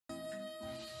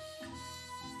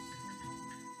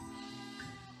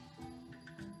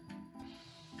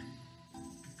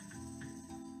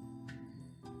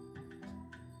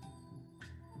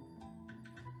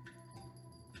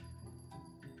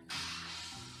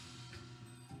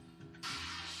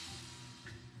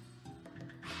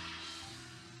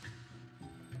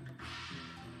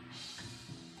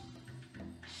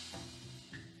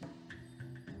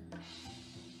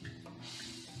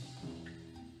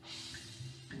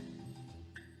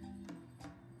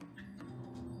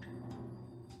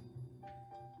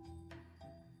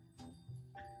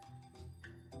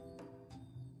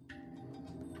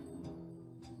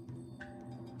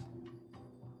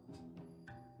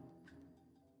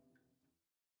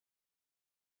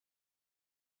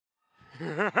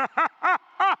Yes!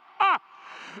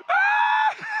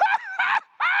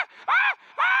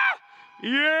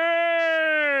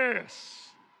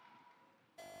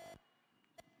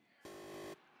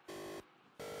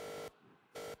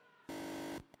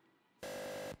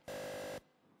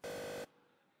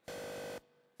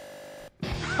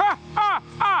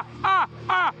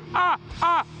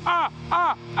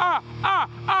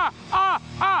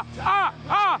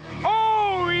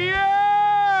 Oh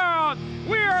yeah!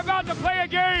 We're about to play a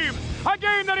game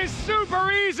that is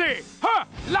super easy,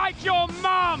 like your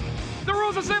mom. The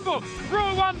rules are simple.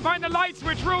 Rule 1, find the light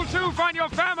switch. Rule 2, find your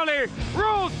family.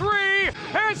 Rule 3,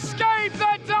 escape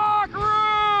the dark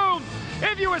room.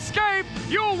 If you escape,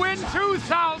 you'll win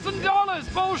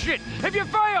 $2,000. Bullshit. If you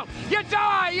fail, you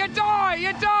die, you die,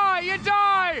 you die, you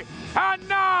die. And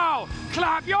now,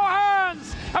 clap your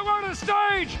hands and we're on the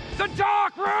stage, the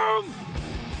dark room.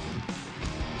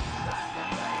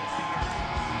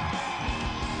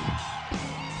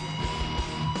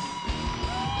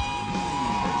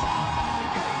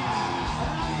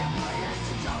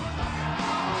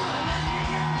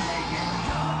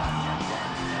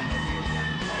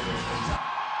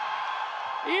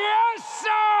 Yes,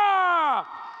 sir!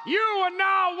 You are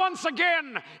now once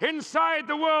again inside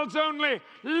the world's only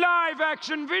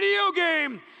live-action video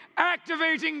game,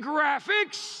 activating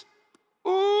graphics.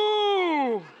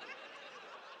 Ooh!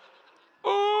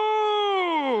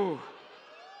 Ooh!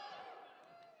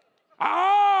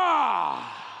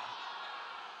 Ah!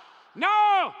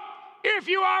 Now, if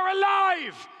you are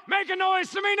alive, make a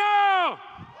noise to me now!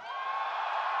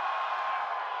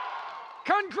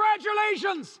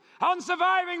 Congratulations on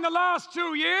surviving the last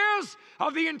 2 years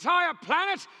of the entire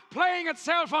planet playing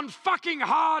itself on fucking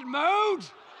hard mode.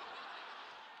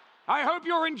 I hope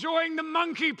you're enjoying the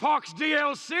monkeypox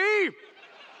DLC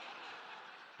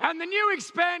and the new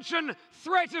expansion,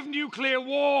 Threat of Nuclear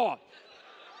War.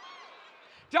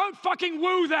 Don't fucking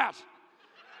woo that.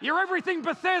 You're everything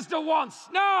Bethesda wants.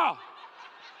 No.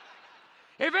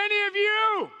 If any of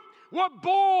you were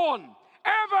born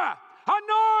ever a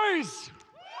noise.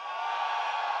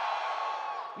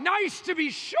 Nice to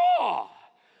be sure.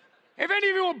 If any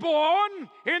of you were born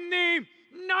in the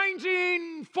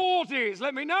 1940s,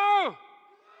 let me know.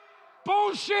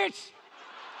 Bullshit.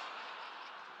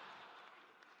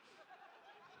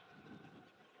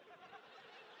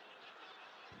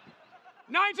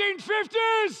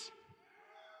 '1950s.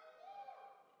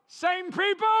 Same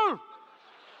people.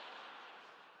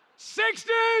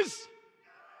 '60s.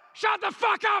 Shut the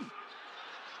fuck up.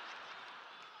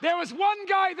 There was one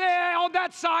guy there on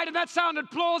that side, and that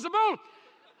sounded plausible.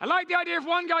 I like the idea of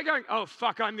one guy going, oh,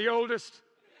 fuck, I'm the oldest.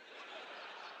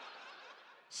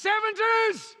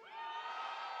 '70s!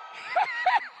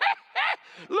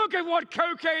 Look at what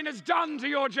cocaine has done to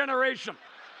your generation.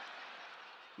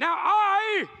 Now,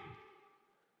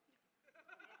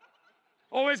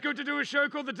 always good to do a show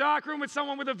called The Dark Room with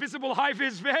someone with a visible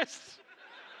high-vis vest.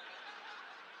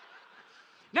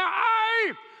 Now,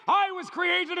 I was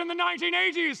created in the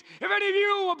 1980s. If any of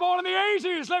you were born in the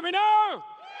 80s, let me know.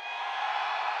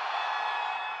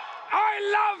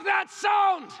 I love that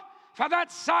sound, for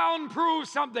that sound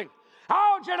proves something.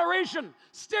 Our generation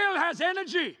still has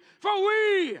energy, for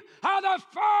we are the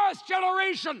first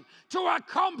generation to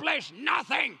accomplish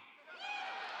nothing.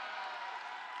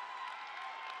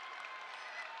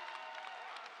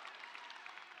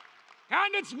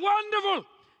 And it's wonderful.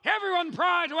 Everyone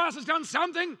prior to us has done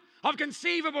something of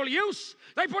conceivable use.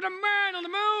 They put a man on the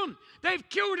moon. They've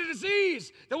cured a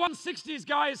disease. The 160s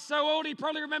guy is so old he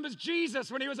probably remembers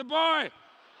Jesus when he was a boy.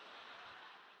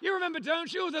 You remember,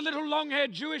 don't you, the little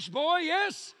long-haired Jewish boy,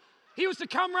 yes? He used to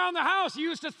come around the house. He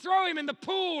used to throw him in the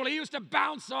pool. He used to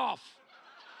bounce off.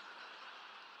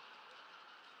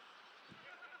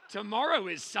 Tomorrow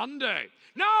is Sunday.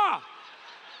 No!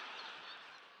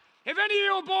 If any of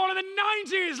you were born in the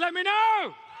 90s, let me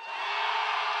know.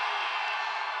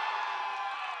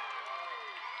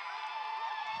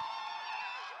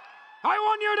 I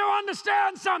want you to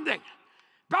understand something.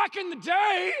 Back in the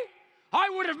day,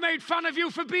 I would have made fun of you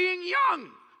for being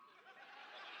young.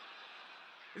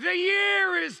 The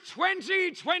year is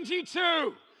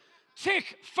 2022.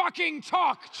 Tick fucking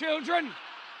tock, children.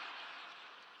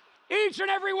 Each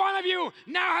and every one of you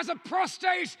now has a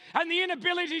prostate and the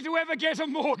inability to ever get a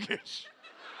mortgage.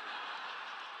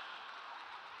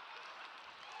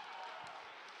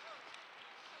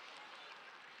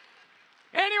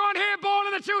 Anyone here born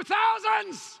in the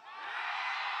 2000s?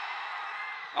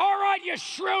 All right, you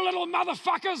shrill little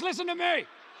motherfuckers, listen to me.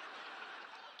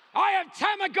 I have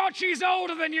Tamagotchis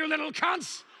older than you little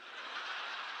cunts.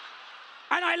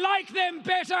 And I like them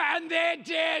better and they're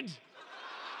dead.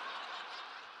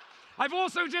 I've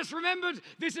also just remembered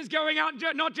this is going out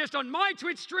not just on my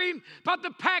Twitch stream, but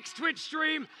the PAX Twitch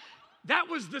stream. That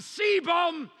was the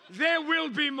C-bomb. There will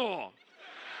be more.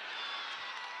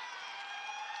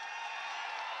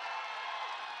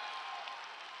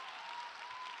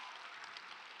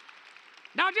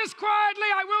 Now, just quietly,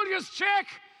 I will just check.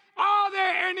 Are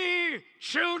there any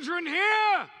children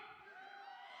here?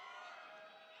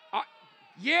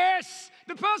 Yes.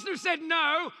 The person who said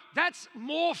no, that's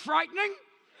more frightening.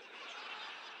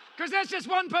 Because there's just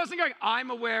one person going,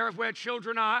 I'm aware of where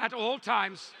children are at all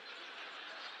times.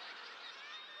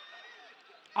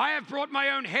 I have brought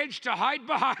my own hedge to hide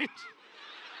behind.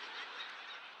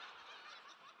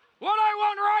 What I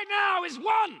want right now is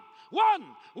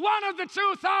one of the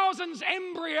 2000s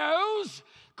embryos.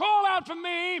 Call out for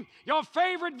me your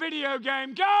favorite video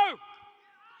game. Go!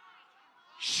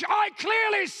 I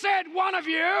clearly said one of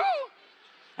you.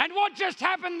 And what just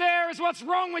happened there is what's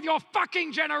wrong with your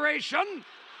fucking generation.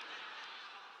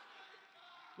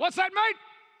 What's that, mate?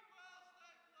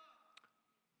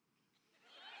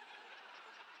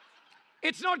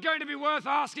 It's not going to be worth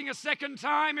asking a second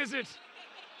time, is it?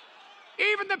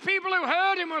 Even the people who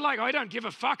heard him were like, I don't give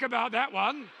a fuck about that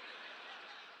one.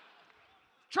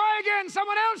 Try again,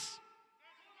 someone else.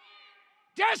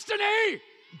 Destiny!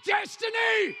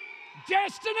 Destiny!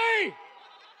 Destiny!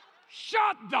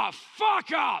 Shut the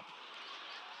fuck up!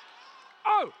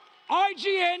 Oh,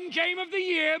 IGN Game of the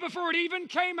Year before it even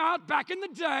came out back in the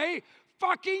day.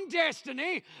 Fucking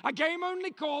Destiny. A game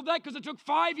only called that because it took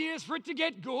 5 years for it to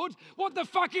get good. What the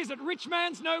fuck is it? Rich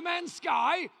Man's No Man's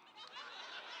Sky?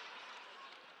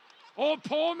 Or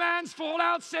Poor Man's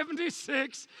Fallout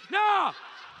 76? No!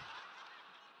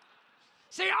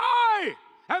 See, I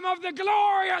am of the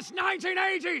glorious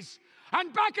 1980s.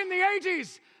 And back in the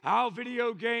 80s, our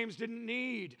video games didn't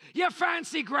need your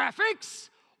fancy graphics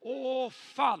or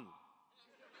fun.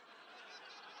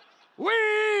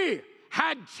 We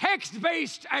had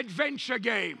text-based adventure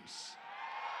games.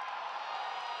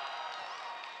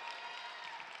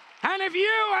 And if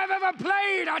you have ever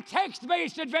played a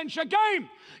text-based adventure game,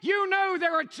 you know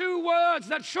there are two words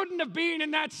that shouldn't have been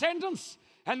in that sentence,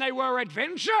 and they were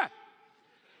adventure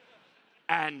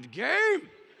and game.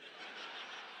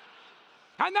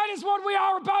 And that is what we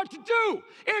are about to do.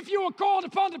 If you are called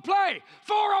upon to play,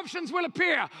 4 options will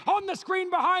appear on the screen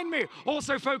behind me.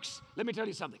 Also, folks, let me tell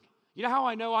you something. You know how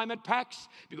I know I'm at PAX?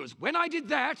 Because when I did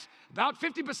that, about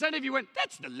 50% of you went,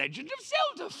 that's the Legend of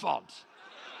Zelda font.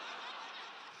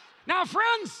 Now,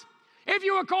 friends, if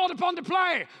you are called upon to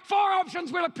play, 4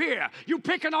 options will appear. You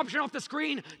pick an option off the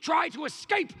screen, try to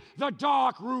escape the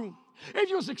dark room. If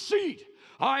you succeed,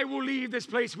 I will leave this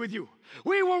place with you.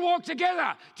 We will walk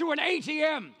together to an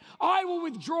ATM. I will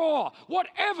withdraw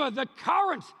whatever the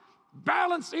current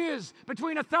balance is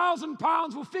between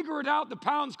 £1,000. We'll figure it out. The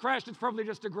pound's crashed. It's probably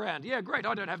just $1,000. Yeah, great.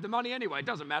 I don't have the money anyway. It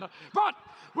doesn't matter. But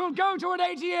we'll go to an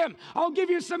ATM. I'll give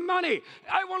you some money.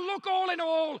 I will look all in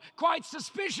all quite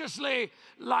suspiciously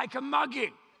like a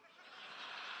mugging.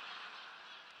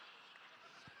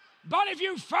 But if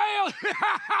you fail,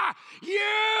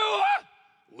 you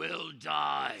will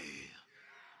die.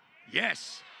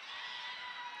 Yes.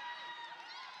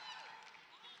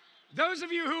 Those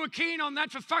of you who are keen on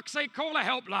that, for fuck's sake, call a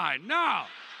helpline. Now,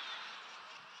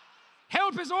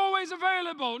 help is always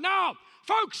available. Now,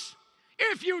 folks,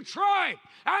 if you try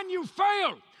and you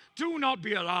fail, do not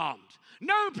be alarmed.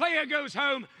 No player goes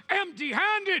home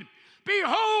empty-handed.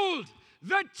 Behold,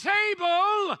 the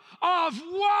table of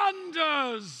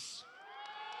wonders.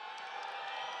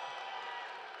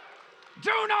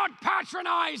 Do not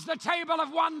patronize the table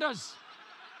of wonders.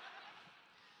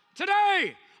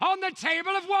 Today, on the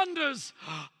table of wonders,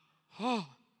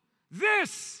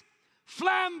 this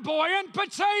flamboyant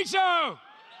potato.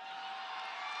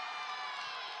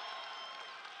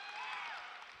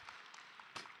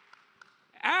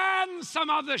 And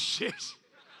some other shit.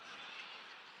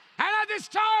 And at this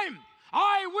time,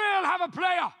 I will have a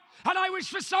player. And I wish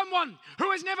for someone who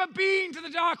has never been to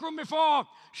the dark room before.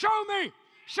 Show me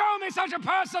such a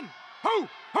person. Who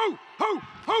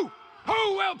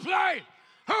will play?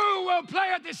 Who will play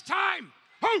at this time?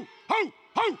 Who?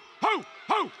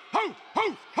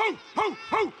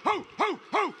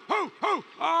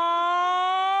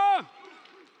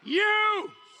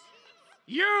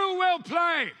 You will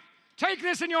play. Take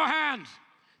this in your hand.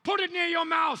 Put it near your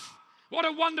mouth. What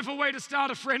a wonderful way to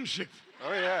start a friendship.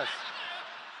 Oh, yes.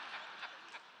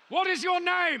 What is your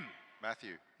name?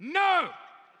 Matthew. No.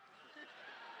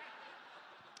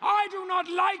 I do not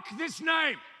like this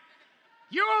name.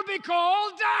 You'll be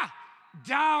called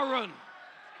Darren.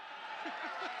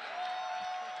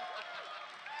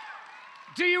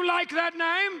 Do you like that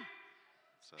name?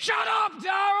 so... Shut up,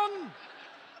 Darren!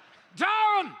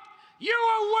 Darren, you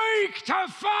are weak to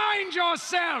find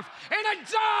yourself in a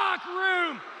dark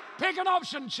room. Pick an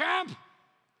option, champ.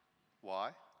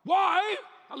 Why? Why?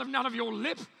 I'll have none of your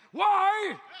lip.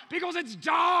 Why? Because it's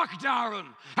dark, Darren,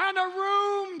 and a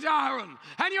room, Darren,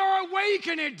 and you're awake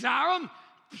in it, Darren.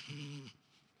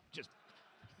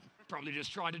 Probably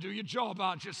just trying to do your job,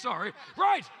 aren't you? Sorry.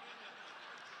 Right.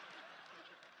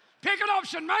 Pick an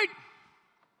option, mate.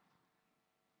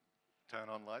 Turn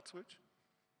on light switch?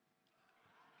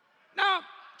 Now,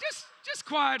 just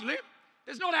quietly.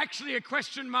 There's not actually a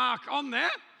question mark on there.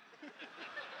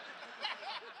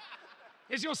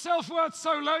 Is your self-worth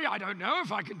so low? I don't know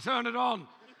if I can turn it on.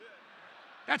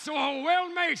 That's all well,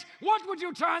 mate. What would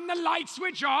you turn the light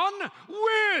switch on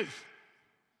with?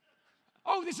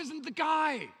 Oh, this isn't the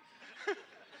guy.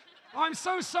 I'm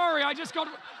so sorry, I just got...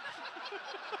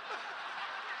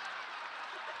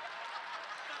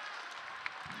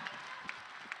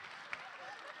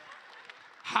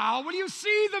 How will you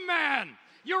see the man?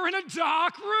 You're in a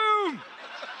dark room.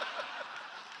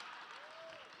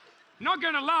 Not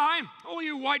gonna lie, all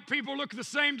you white people look the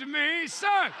same to me, so...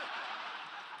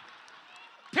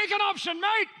 Pick an option,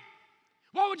 mate.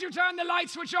 What would you turn the light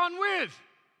switch on with?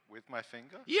 With my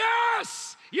finger?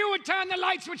 Yes! You would turn the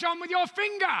light switch on with your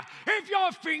finger. If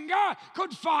your finger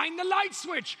could find the light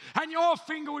switch, and your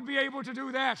finger would be able to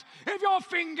do that. If your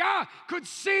finger could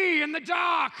see in the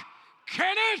dark,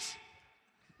 can it?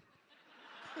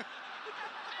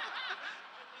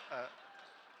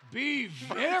 Be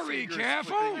very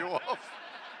careful. You off.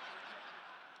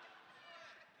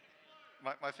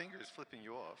 My finger is flipping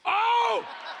you off. Oh!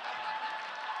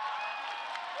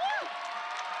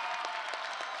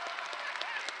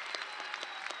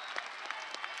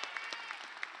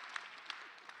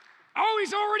 Oh,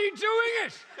 he's already doing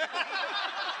it.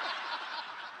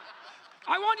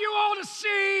 I want you all to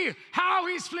see how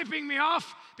he's flipping me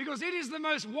off, because it is the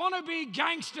most wannabe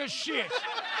gangster shit.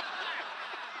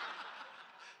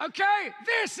 Okay,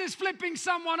 this is flipping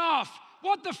someone off.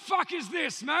 What the fuck is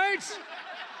this, mate?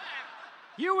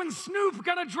 You and Snoop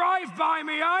gonna drive by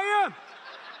me, are you?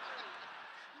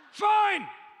 Fine,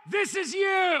 this is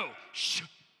you. Shh.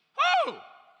 Oh,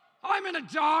 I'm in a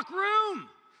dark room.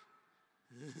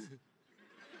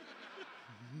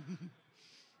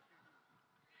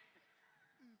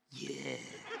 Yeah.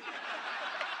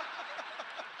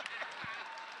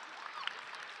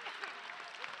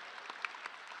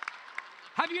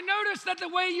 Have you noticed that the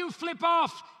way you flip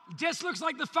off just looks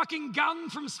like the fucking gun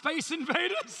from Space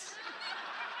Invaders?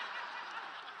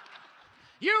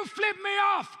 You flip me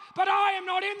off, but I am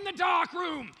not in the dark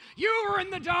room. You are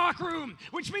in the dark room,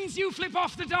 which means you flip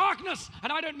off the darkness.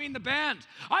 And I don't mean the band.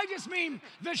 I just mean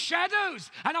the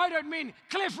shadows. And I don't mean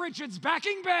Cliff Richard's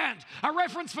backing band, a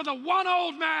reference for the one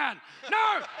old man.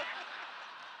 No!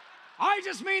 I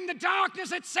just mean the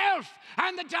darkness itself.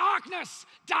 And the darkness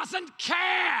doesn't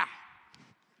care.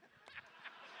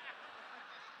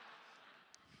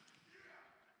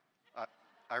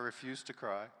 I refuse to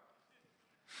cry.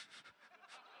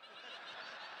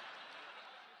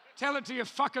 Tell it to your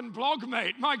fucking blog,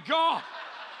 mate. My God.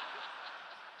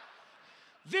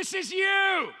 This is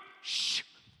you. Shh.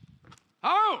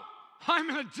 Oh, I'm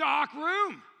in a dark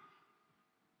room.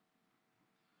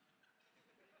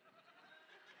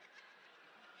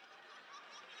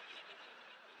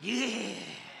 Yeah.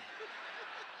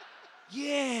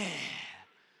 Yeah.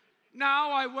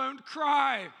 Now I won't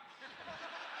cry.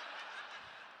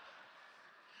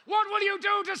 What will you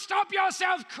do to stop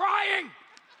yourself crying?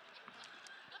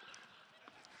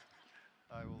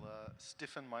 I will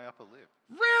stiffen my upper lip.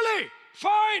 Really?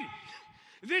 Fine.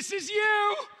 This is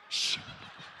you. Shh.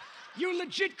 You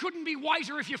legit couldn't be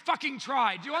whiter if you fucking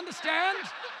tried. Do you understand?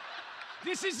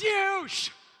 This is you. Shh.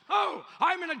 Oh,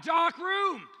 I'm in a dark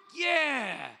room.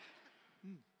 Yeah.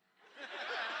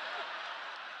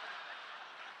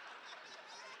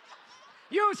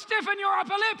 You stiffen your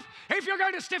upper lip. If you're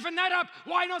going to stiffen that up,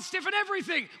 why not stiffen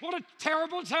everything? What a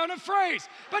terrible turn of phrase.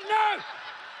 But no.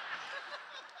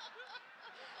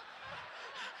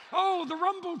 Oh, the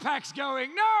rumble pack's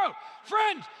going. No,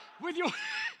 friend, with your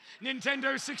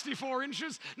Nintendo 64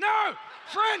 inches. No,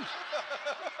 friend.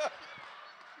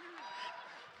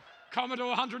 Commodore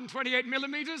 128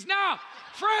 millimeters. No,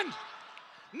 friend.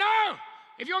 No.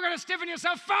 If you're going to stiffen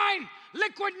yourself, fine.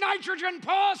 Liquid nitrogen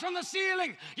pours from the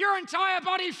ceiling. Your entire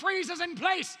body freezes in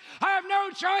place. I have no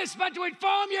choice but to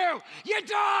inform you. You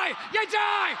die. You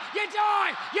die. You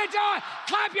die. You die.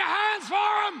 Clap your hands for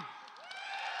him.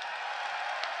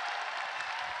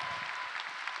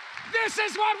 This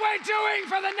is what we're doing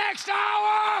for the next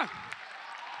hour.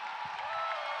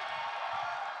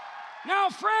 Now,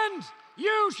 friend,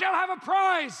 You shall have a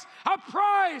prize. A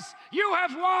prize. You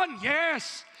have won.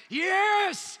 Yes.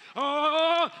 Yes.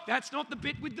 Oh, that's not the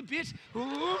bit with the bit.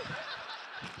 Oh.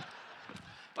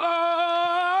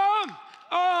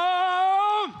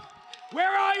 Oh.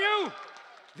 Where are you?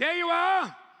 There you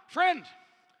are. Friend,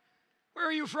 where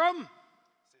are you from?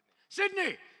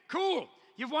 Sydney. Cool.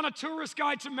 You've won a tourist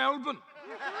guide to Melbourne.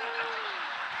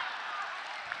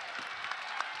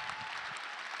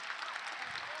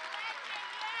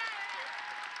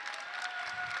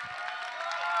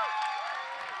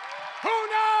 Who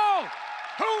now?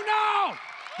 Who now?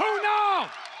 Who now?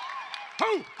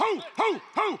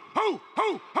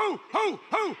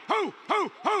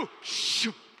 Who?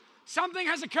 Shoo. Something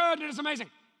has occurred and it is amazing.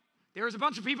 There is a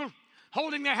bunch of people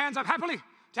holding their hands up happily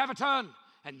to have a turn.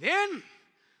 And then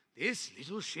this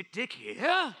little shit dick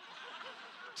here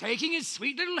taking his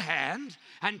sweet little hand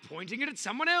and pointing it at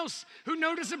someone else who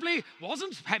noticeably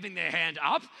wasn't having their hand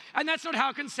up, and that's not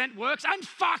how consent works, and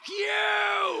fuck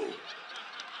you!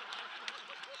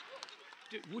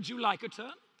 Would you like a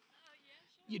turn?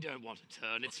 You don't want a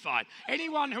turn, it's fine.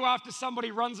 Anyone who after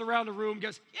somebody runs around a room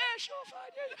goes, yeah, sure,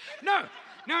 fine, yeah.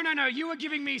 No, you are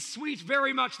giving me sweet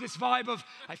very much this vibe of,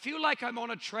 I feel like I'm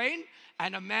on a train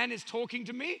and a man is talking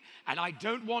to me and I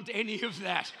don't want any of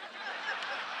that.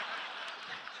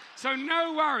 So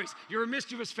no worries. You're a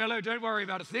mischievous fellow, don't worry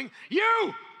about a thing.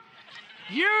 You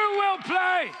will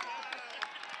play.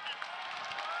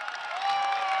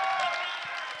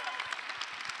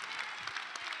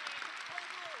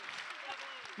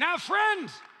 Now, friend,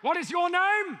 what is your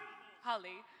name? Holly.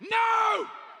 No!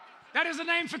 That is a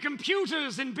name for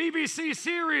computers in BBC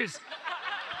series.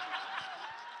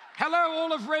 Hello,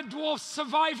 all of Red Dwarf's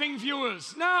surviving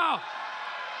viewers. Now,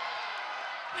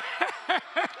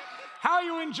 how are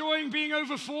you enjoying being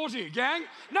over 40, gang?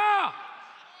 Now,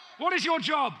 what is your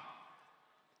job?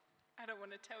 I don't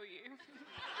want to tell you.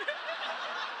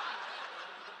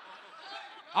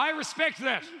 I respect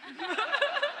that.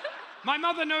 My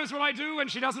mother knows what I do and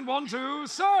she doesn't want to,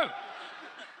 so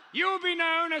you'll be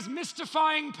known as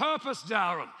Mystifying Purpose,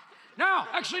 Darren. Now,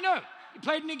 actually, no. You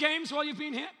played any games while you've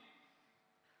been here?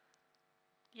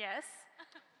 Yes.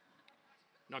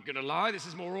 Not gonna lie, this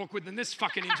is more awkward than this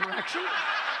fucking interaction.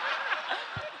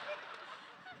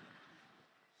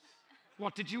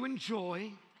 What did you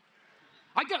enjoy?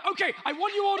 Okay, I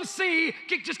want you all to see,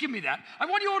 just give me that. I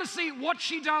want you all to see what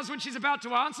she does when she's about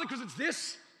to answer, because it's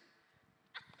this.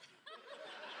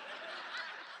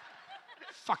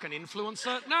 Fucking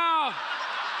influencer. Now.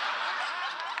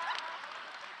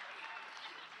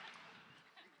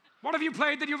 What have you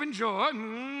played that you've enjoyed?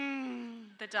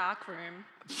 The Dark Room.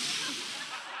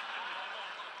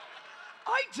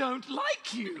 I don't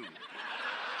like you.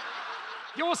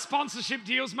 Your sponsorship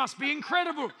deals must be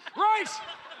incredible. Right.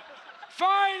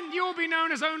 Fine, you'll be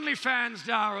known as OnlyFans,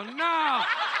 Darren. Now.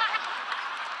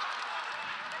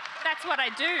 That's what I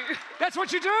do. That's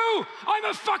what you do? I'm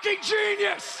a fucking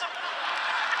genius.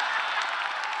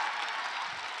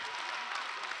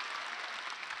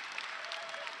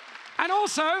 And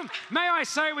also, may I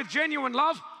say with genuine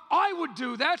love, I would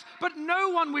do that, but no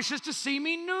one wishes to see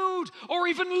me nude or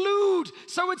even lewd,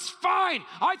 so it's fine.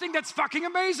 I think that's fucking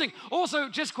amazing. Also,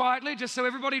 just quietly, just so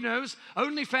everybody knows,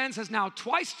 OnlyFans has now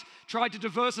twice tried to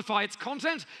diversify its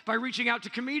content by reaching out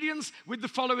to comedians with the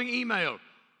following email.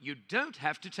 You don't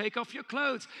have to take off your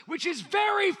clothes, which is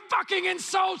very fucking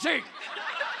insulting.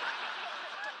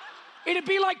 It'd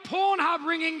be like Pornhub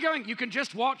ringing going, you can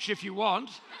just watch if you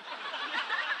want.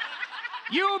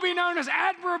 You will be known as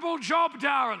admirable job,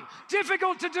 Darren.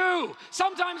 Difficult to do.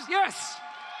 Sometimes, yes.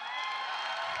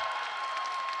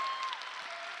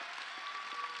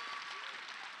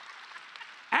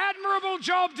 Admirable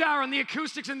job, Darren. The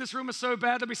acoustics in this room are so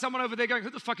bad, there'll be someone over there going,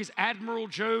 who the fuck is Admiral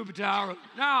Job, Darren?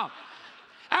 Now,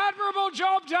 admirable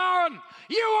job, Darren.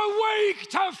 You awake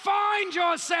to find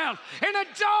yourself in a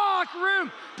dark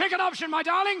room. Pick an option, my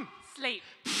darling. Sleep.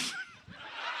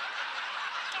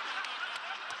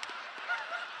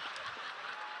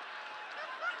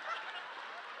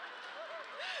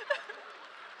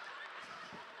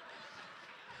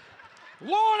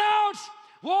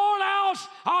 Worn out,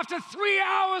 after 3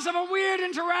 hours of a weird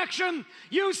interaction,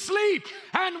 you sleep,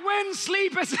 and when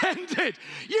sleep has ended,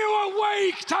 you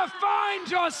awake to find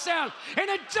yourself in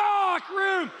a dark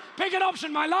room. Pick an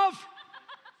option, my love.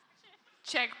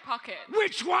 Check pocket.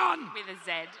 Which one? With a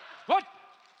Z. What?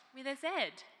 With a Z.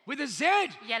 With a Z?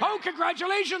 Yellow. Oh,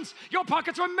 congratulations. Your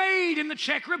pockets were made in the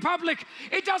Czech Republic.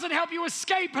 It doesn't help you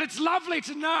escape, but it's lovely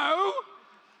to know.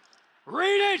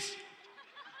 Read it.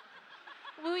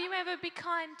 Will you ever be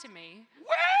kind to me?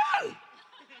 Well,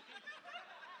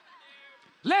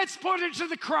 let's put it to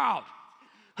the crowd.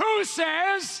 Who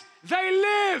says they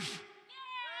live?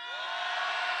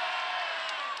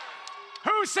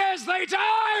 Who says they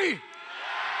die?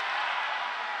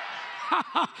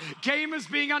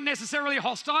 Gamers being unnecessarily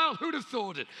hostile? Who'd have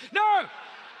thought it? No!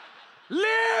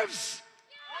 Lives!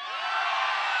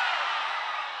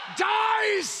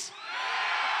 Dies!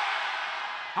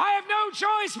 I have no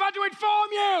choice but to inform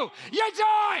you! You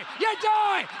die! You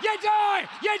die! You die!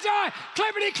 You die!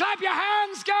 Clippity clap your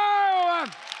hands, go!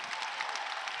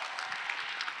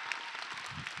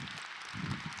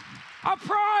 A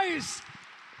prize!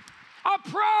 A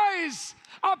prize!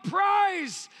 A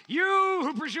prize! You,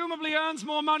 who presumably earns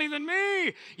more money than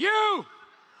me, you!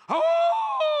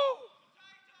 Oh!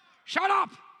 Shut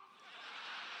up!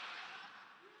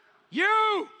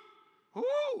 You!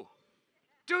 Ooh!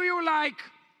 Do you like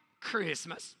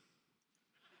Christmas?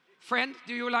 Friend,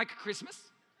 do you like Christmas?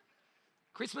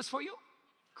 Christmas for you?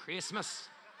 Christmas.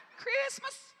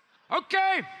 Christmas.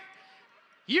 Okay.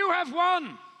 You have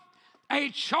won a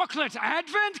chocolate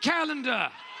advent calendar.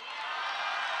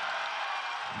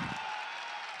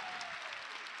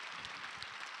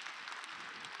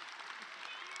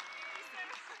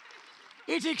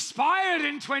 It expired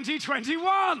in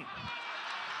 2021.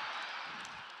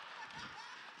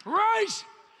 Right.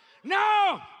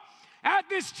 Now, at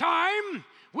this time,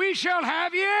 we shall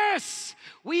have, yes,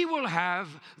 we will have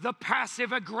the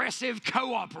passive-aggressive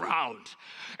co-op round.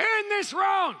 In this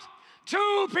round,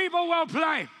 2 people will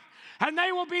play, and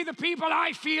they will be the people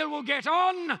I feel will get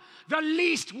on the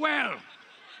least well.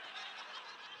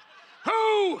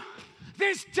 Who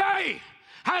this day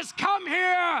has come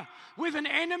here with an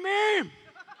enemy?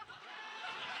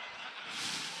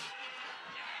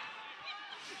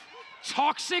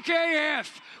 Toxic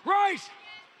AF. Right.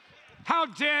 How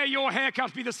dare your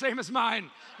haircut be the same as mine?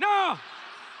 No.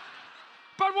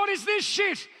 But what is this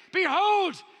shit?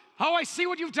 Behold. Oh, I see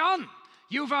what you've done.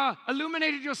 You've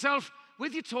illuminated yourself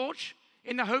with your torch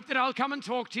in the hope that I'll come and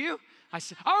talk to you. I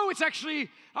say, oh, it's actually,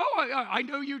 oh, I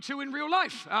know you two in real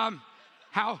life.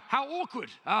 How awkward.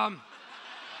 I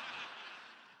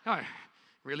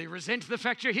really resent the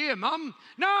fact you're here, Mum.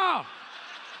 No.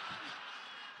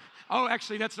 Oh,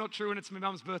 actually, that's not true, and it's my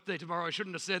mum's birthday tomorrow. I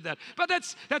shouldn't have said that. But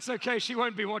that's okay. She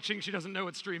won't be watching. She doesn't know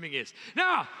what streaming is.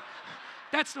 Now,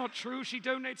 that's not true. She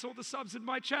donates all the subs in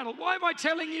my channel. Why am I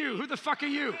telling you? Who the fuck are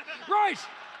you? Right.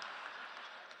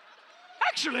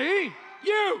 Actually,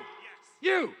 you.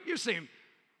 Yes. You seem...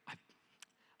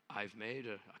 I've made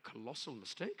a colossal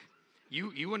mistake.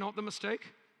 You were not the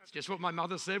mistake. It's just what my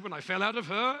mother said when I fell out of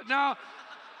her. Now,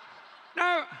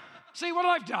 see, what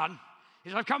I've done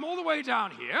is I've come all the way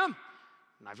down here,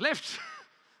 and I've left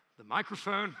the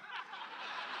microphone.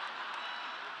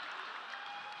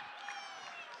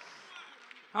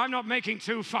 I'm not making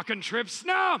 2 fucking trips.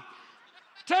 No!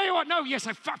 Tell you what, no, yes,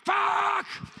 I fuck! Fuck!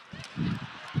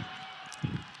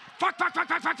 Fuck, fuck, fuck,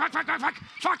 fuck, fuck, fuck, fuck, fuck, fuck,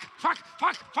 fuck, fuck,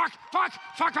 fuck, fuck, fuck, fuck,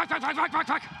 fuck, fuck, fuck, fuck,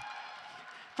 fuck.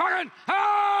 Fucking,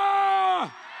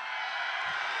 ah!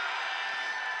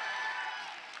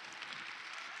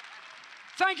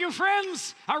 Thank you,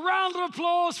 friends. A round of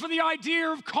applause for the idea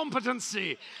of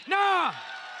competency. Now,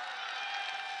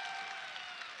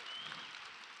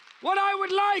 what I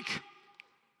would like,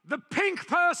 the pink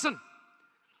person,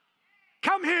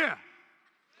 come here.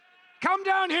 Come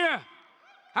down here.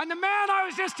 And the man I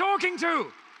was just talking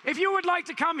to, if you would like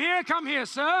to come here,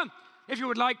 sir. If you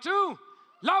would like to.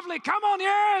 Lovely, come on,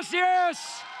 yes,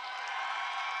 yes.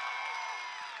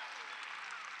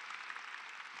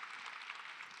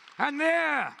 And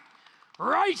there,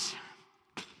 right.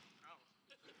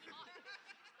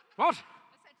 What?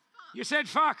 You said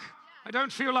fuck. I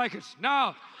don't feel like it.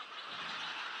 No.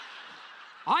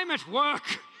 I'm at work,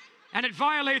 and it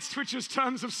violates Twitch's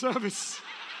terms of service.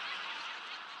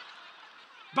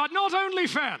 But not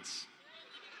OnlyFans.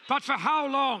 But for how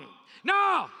long?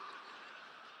 Now,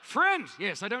 friend.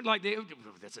 Yes, I don't like the...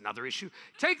 That's another issue.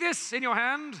 Take this in your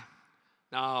hand.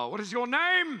 Now, what is your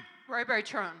name?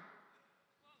 Robertson.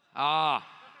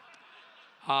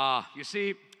 You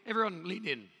see, everyone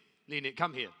lean in,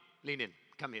 come here, lean in,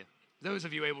 come here. Those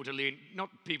of you able to lean, not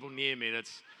people near me,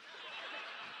 that's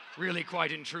really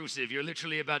quite intrusive. You're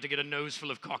literally about to get a nose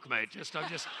full of cock, mate.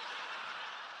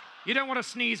 You don't want to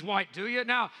sneeze white, do you?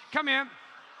 Now, come here.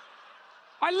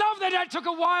 I love that it took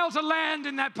a while to land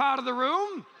in that part of the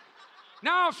room.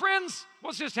 Now, friends,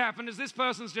 what's just happened is this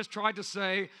person's just tried to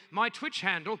say my Twitch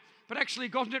handle, but actually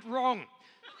gotten it wrong.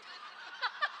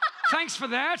 Thanks for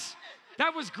that.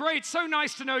 That was great. So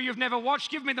nice to know you've never watched.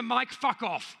 Give me the mic. Fuck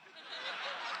off.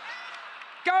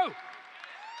 Go.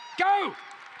 Go.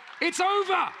 It's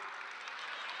over.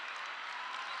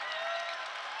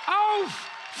 Oh,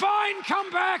 fine.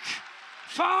 Come back.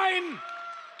 Fine.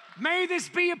 May this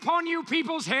be upon you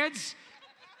people's heads.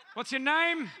 What's your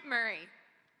name? Murray.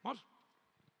 What?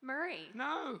 Murray.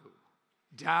 No.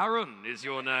 Darren is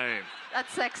your name.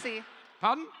 That's sexy.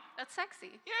 Pardon? That's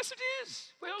sexy. Yes, it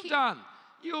is. Well Thank you. done.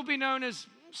 You'll be known as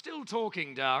Still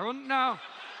Talking Darren. Now,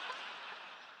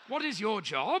 what is your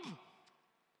job?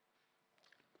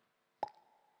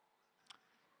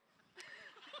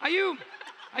 Are you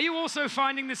also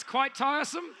finding this quite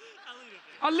tiresome?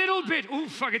 A little bit. Oh,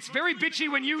 fuck, it's very bitchy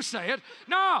when you say it.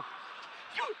 No,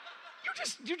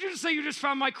 you just say you just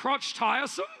found my crotch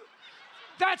tiresome?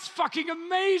 That's fucking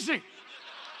amazing.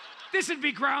 This would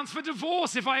be grounds for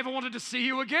divorce if I ever wanted to see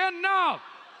you again. No.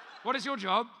 What is your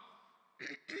job?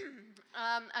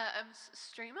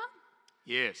 Streamer?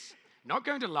 Yes. Not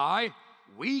going to lie,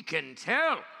 we can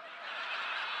tell.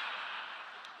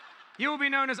 You will be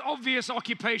known as Obvious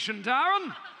Occupation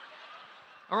Darren.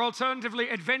 Or alternatively,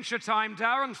 Adventure Time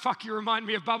Darren. Fuck, you remind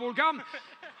me of Bubblegum.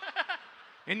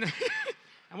 And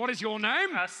what is your name?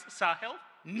 Sahil.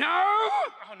 No!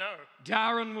 Oh, no.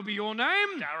 Darren will be your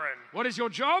name. Darren. What is your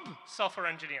job? Software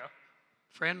engineer.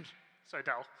 Friend. So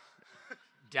dull.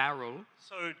 Daryl.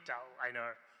 So dull, I know.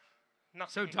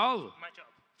 Nothing. So dull. My job.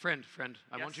 Friend,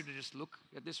 I Yes? want you to just look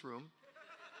at this room.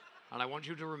 And I want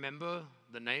you to remember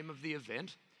the name of the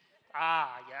event.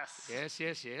 Ah, yes.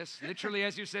 Yes. Literally,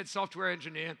 as you said, software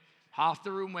engineer. Half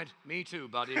the room went, me too,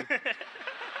 buddy.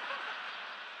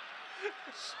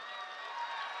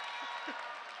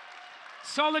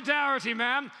 Solidarity,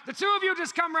 man. The two of you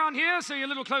just come around here so you're a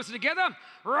little closer together.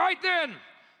 Right then,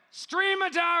 Streamer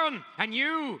Darren, and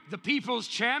you, the people's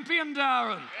champion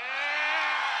Darren.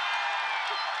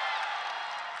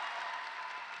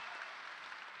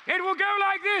 It will go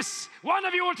like this. One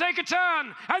of you will take a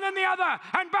turn, and then the other,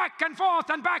 and back and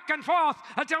forth,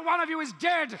 until one of you is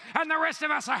dead, and the rest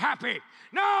of us are happy.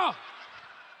 Now,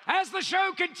 as the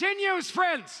show continues,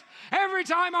 friends, every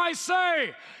time I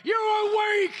say, you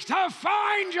awake to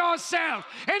find yourself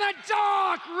in a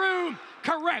dark room,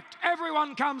 correct,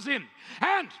 everyone comes in.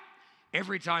 And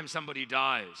every time somebody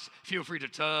dies, feel free to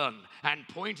turn and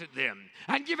point at them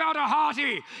and give out a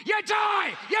hearty, you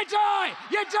die, you die,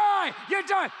 you die, you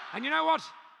die. And you know what?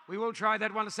 We will try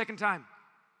that one a second time.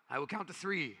 I will count to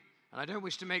 3. And I don't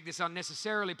wish to make this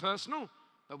unnecessarily personal,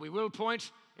 but we will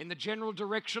point in the general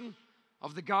direction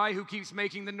of the guy who keeps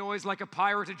making the noise like a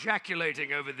pirate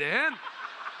ejaculating over there.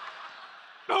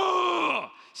 Oh!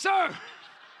 So,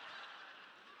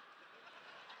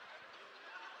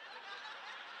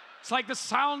 it's like the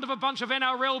sound of a bunch of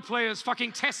NRL players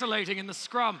fucking tessellating in the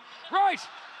scrum. Right.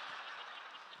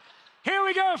 Here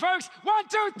we go, folks. 1,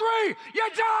 2, 3. You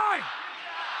die.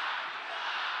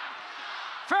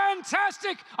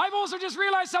 Fantastic. I've also just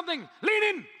realized something. Lean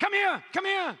in. Come here. Come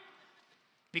here.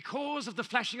 Because of the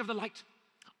flashing of the light,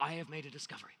 I have made a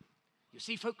discovery. You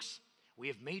see, folks, we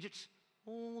have made it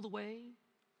all the way,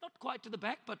 not quite to the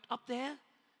back, but up there.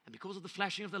 And because of the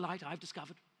flashing of the light, I've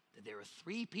discovered that there are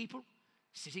 3 people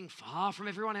sitting far from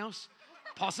everyone else,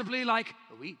 possibly like,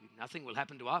 nothing will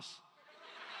happen to us.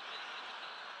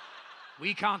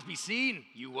 We can't be seen.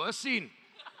 You were seen.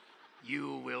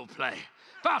 You will play.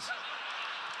 But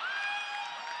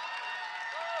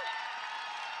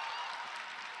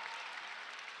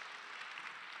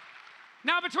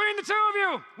now, between the 2 of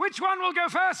you, which one will go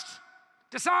first?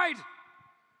 Decide.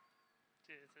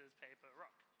 Scissors, paper,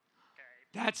 rock.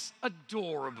 Okay. That's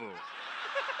adorable.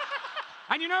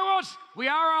 And you know what? We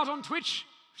are out on Twitch,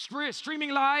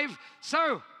 streaming live,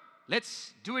 so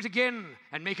let's do it again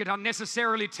and make it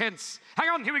unnecessarily tense. Hang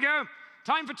on, here we go.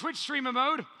 Time for Twitch streamer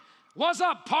mode. What's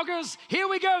up, poggers? Here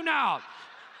we go now.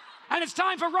 And it's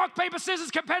time for rock, paper,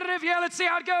 scissors, competitive. Yeah, let's see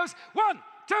how it goes. 1,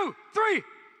 2, 3.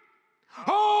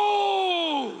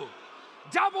 Oh!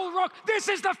 Double rock. This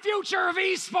is the future of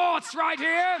esports right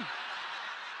here.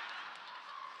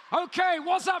 Okay,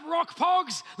 what's up, rock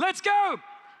pogs? Let's go.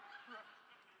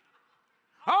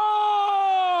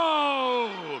 Oh!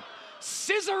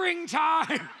 Scissoring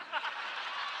time.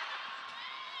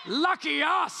 Lucky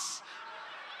us.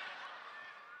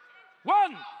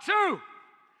 1, 2.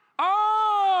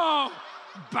 Oh!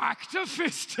 Back to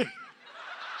fisting.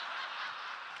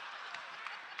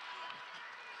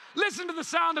 Listen to the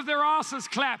sound of their asses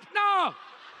clap. No!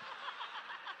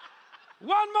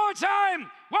 One more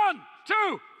time. 1,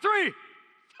 2, 3.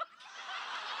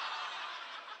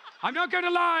 I'm not going to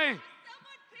lie.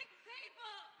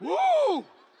 Woo!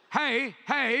 Hey,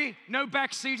 no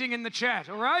backseating in the chat,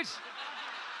 all right?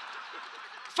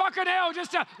 Fucking hell,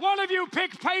 just one of you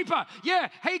pick paper. Yeah,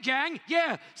 hey gang,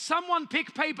 yeah, someone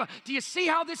pick paper. Do you see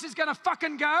how this is gonna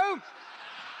fucking go?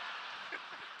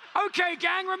 Okay,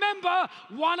 gang, remember,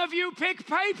 one of you pick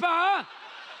paper.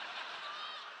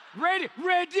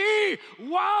 Ready?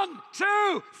 1,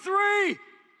 2, 3.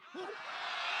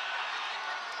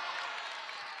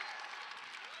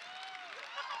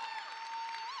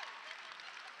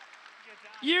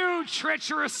 You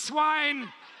treacherous swine.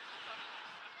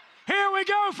 Here we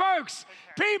go, folks.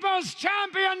 People's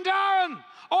champion, Darren.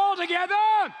 All together,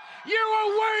 you are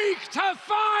weak to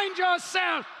find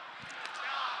yourself.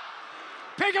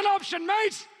 Pick an option,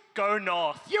 mate. Go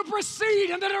north. You proceed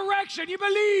in the direction you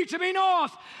believe to be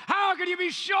north. How can you be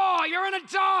sure? You're in a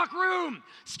dark room.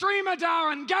 Streamer,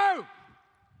 Darren, go.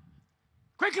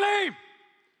 Quickly.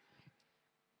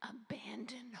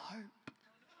 Abandon hope.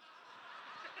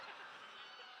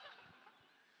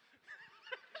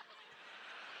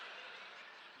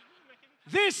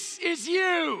 This is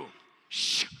you.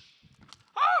 Shh.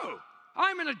 Oh,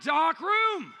 I'm in a dark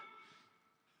room.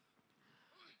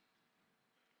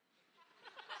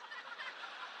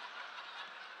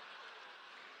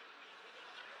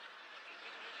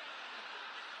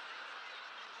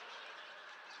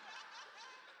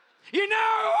 You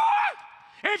know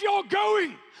what? If you're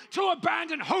going to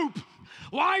abandon hope,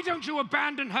 why don't you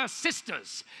abandon her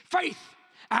sisters, faith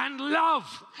and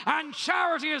love and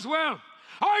charity as well?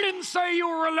 I didn't say you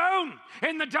were alone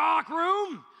in the dark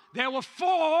room. There were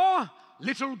 4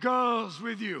 little girls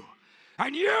with you,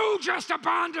 and you just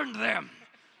abandoned them.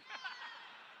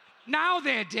 Now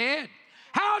they're dead.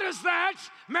 How does that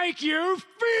make you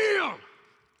feel?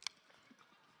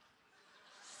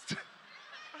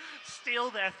 Steal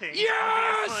their things,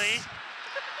 Yes! obviously.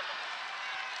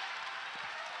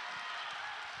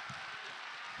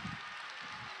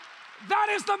 That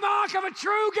is the mark of a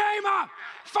true gamer.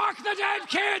 Fuck the dead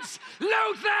kids.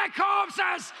 Loot their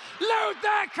corpses. Loot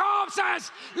their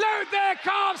corpses. Loot their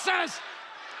corpses.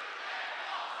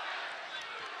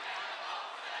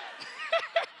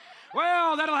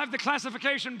 Well, that'll have the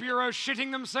Classification Bureau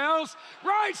shitting themselves.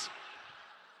 Right.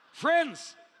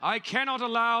 Friends, I cannot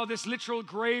allow this literal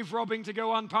grave robbing to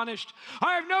go unpunished.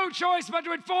 I have no choice but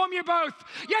to inform you both.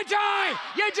 You die!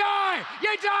 You die!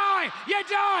 You die! You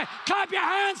die! Clap your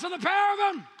hands for the pair of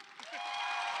them.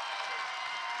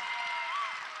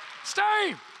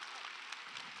 Stay.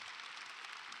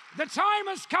 The time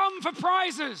has come for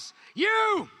prizes.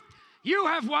 You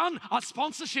have won a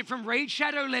sponsorship from Raid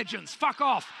Shadow Legends. Fuck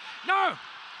off. No.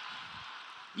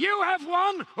 You have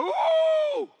won,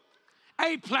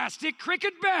 a plastic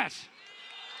cricket bat.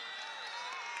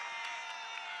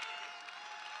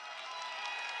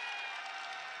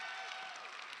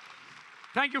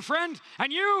 Thank you, friend.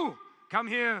 And you, come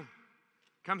here.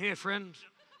 Come here, friend.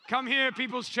 Come here,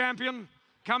 people's champion.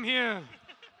 Come here.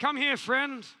 Come here,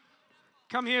 friend.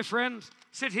 Come here, friend.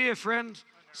 Sit here, friend.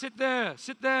 Sit there.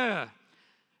 Sit there.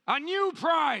 A new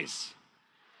prize.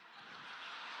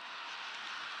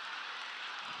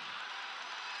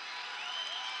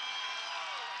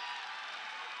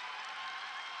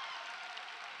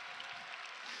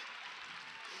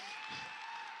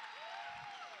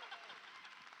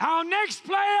 Our next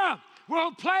player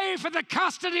will play for the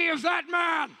custody of that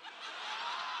man.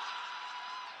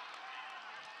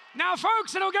 Now,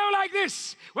 folks, it'll go like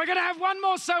this. We're going to have one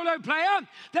more solo player.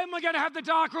 Then we're going to have the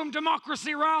Darkroom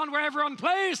Democracy round where everyone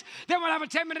plays. Then we'll have a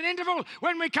 10-minute interval.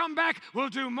 When we come back, we'll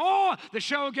do more. The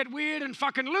show will get weird and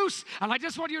fucking loose. And I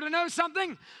just want you to know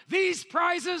something. These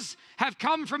prizes have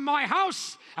come from my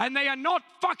house, and they are not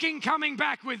fucking coming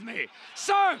back with me.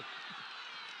 So,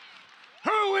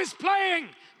 who is playing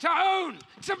to own,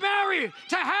 to marry,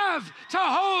 to have, to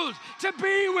hold, to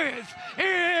be with?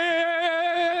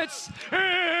 It's.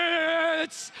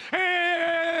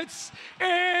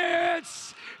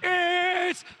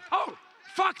 Oh,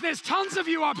 fuck, there's tons of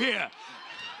you up here.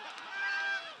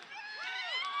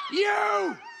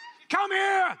 You, come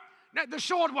here. No, the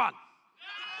short one.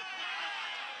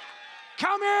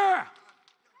 Come here.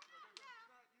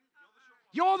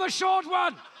 You're the short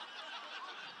one.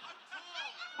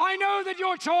 I know that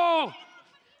you're tall.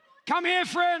 Come here,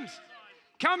 friend.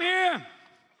 Come here.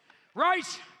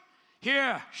 Right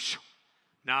here.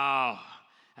 Now,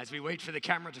 as we wait for the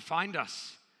camera to find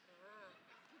us.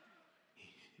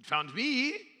 It found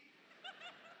me.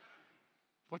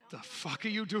 What the fuck are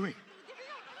you doing?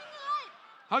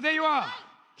 Oh, there you are.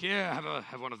 Here,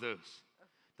 have one of those.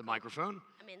 The microphone.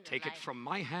 Take it from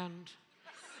my hand.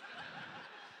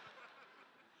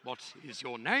 What is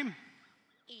your name?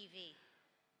 Evie.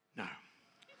 No. No,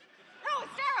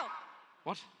 it's Daryl.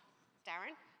 What?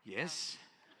 Darren? Yes.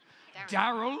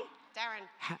 Darren.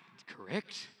 Darryl?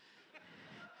 Correct.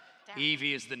 Darren.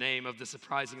 Evie is the name of the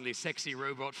surprisingly sexy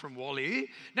robot from WALL-E.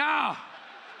 Now,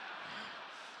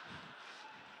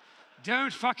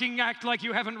 Don't fucking act like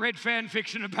you haven't read fan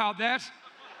fiction about that.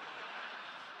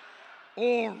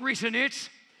 Or written it.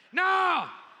 Now,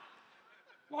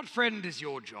 what friend is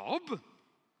your job? Friend?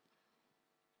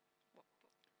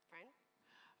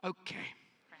 Okay.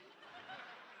 Friend.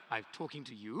 I'm talking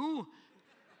to you.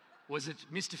 Was it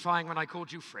mystifying when I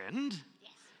called you friend?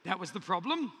 Yes. That was the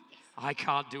problem? Yes. I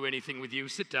can't do anything with you.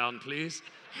 Sit down, please.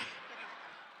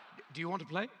 Do you want to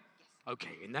play? Yes.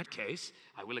 Okay, in that case,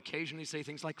 I will occasionally say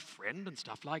things like friend and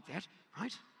stuff like that,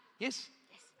 right? Yes?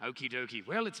 Yes. Okie dokie.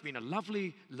 Well, it's been a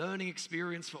lovely learning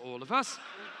experience for all of us.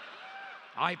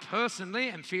 I personally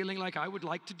am feeling like I would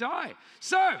like to die.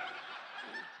 So,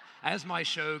 as my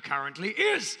show currently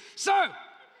is. So,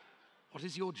 what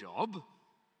is your job?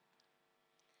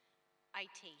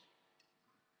 IT.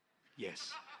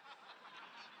 Yes.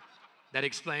 That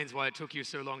explains why it took you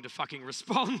so long to fucking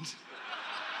respond.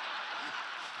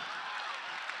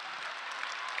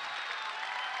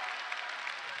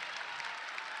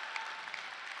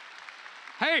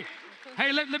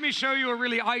 Hey, let me show you a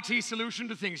really IT solution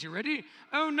to things. You ready?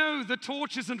 Oh no, the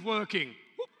torch isn't working.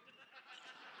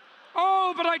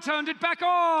 Oh, but I turned it back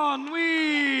on.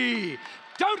 Whee!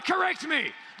 Don't correct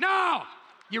me. Now,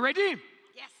 you ready?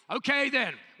 Yes. Okay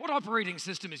then. What operating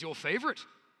system is your favorite?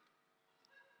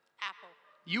 Apple.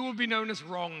 You will be known as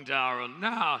wrong, Darren.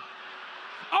 Now.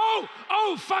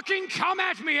 Oh, fucking come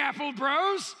at me, Apple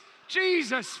Bros.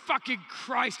 Jesus fucking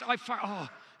Christ. Oh,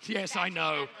 yes, I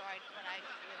know. Android,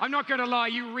 but I'm not going to lie,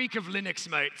 you reek of Linux,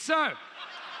 mate. So,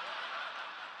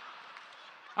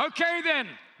 okay then,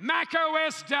 Mac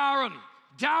OS Darren.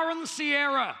 Darren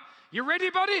Sierra. You ready,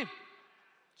 buddy?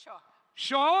 Sure.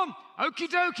 Sure? Okie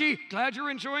dokie. Glad you're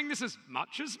enjoying this as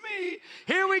much as me.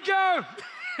 Here we go.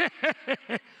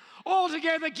 All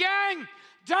together, gang.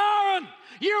 Darren,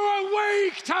 you are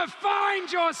weak to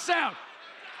find yourself.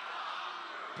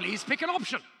 Please pick an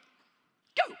option.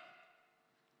 Go.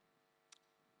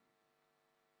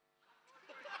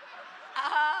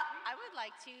 I would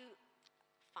like to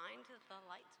find the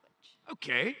light switch.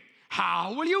 Okay.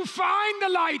 How will you find the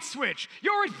light switch?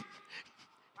 You're in...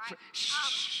 Right.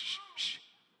 Shh.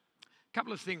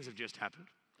 Couple of things have just happened.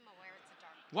 I'm aware it's a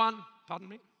dark One, pardon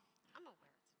me. I'm aware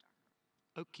it's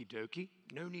a dark Okie dokie.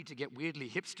 No need to get weirdly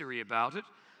hipstery about it.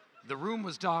 The room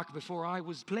was dark before I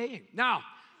was playing. Now,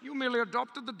 you merely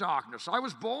adopted the darkness. I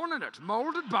was born in it,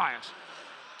 molded by it.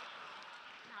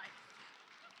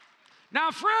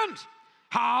 Now, friend,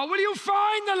 how will you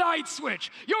find the light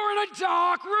switch? You're in a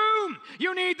dark room.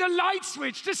 You need the light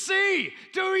switch to see.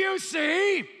 Do you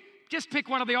see? Just pick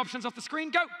one of the options off the screen.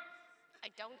 Go. I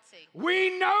don't see.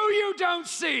 We know you don't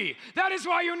see. That is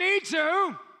why you need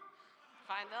to.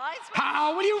 Find the light switch.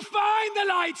 How will you find the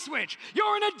light switch?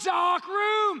 You're in a dark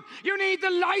room. You need the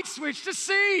light switch to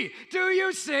see. Do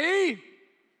you see?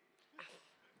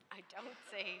 I don't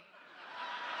see.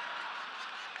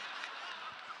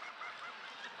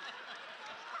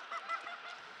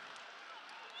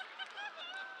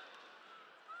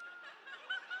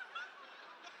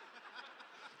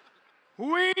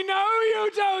 We know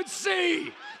you don't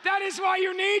see. That is why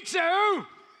you need to. Find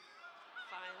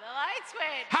the light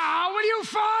switch. How will you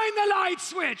find the light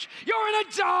switch? You're in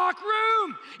a dark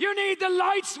room. You need the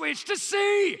light switch to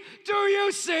see. Do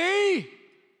you see?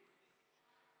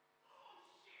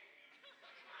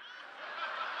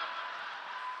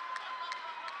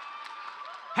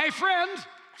 Hey,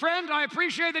 friend, I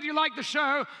appreciate that you like the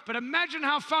show, but imagine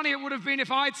how funny it would have been if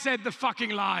I'd said the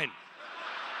fucking line.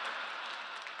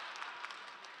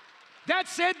 That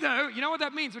said, though, you know what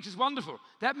that means, which is wonderful?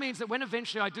 That means that when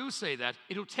eventually I do say that,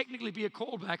 it'll technically be a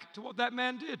callback to what that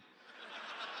man did.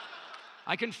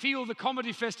 I can feel the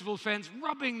comedy festival fans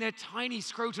rubbing their tiny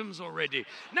scrotums already.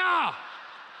 Now,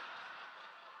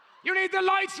 you need the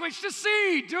light switch to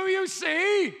see. Do you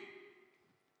see?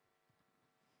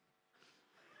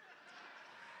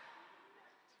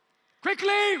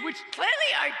 Quickly, which...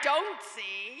 Clearly I don't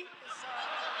see. So...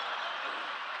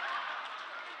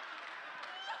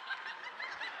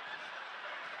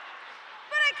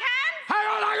 But I can.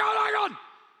 Hang on.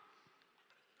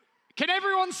 Can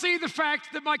everyone see the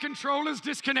fact that my controller's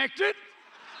disconnected?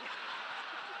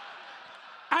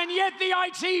 And yet the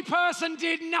IT person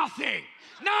did nothing.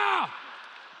 Now,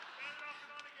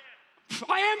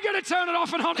 I am going to turn it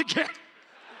off and on again.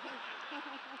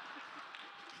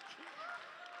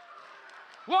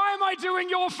 Why am I doing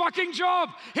your fucking job?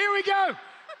 Here we go.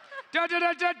 Dun.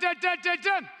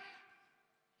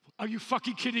 Are you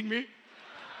fucking kidding me?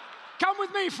 Come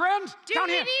with me, friend. Do Down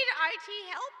you here. need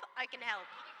IT help? I can help.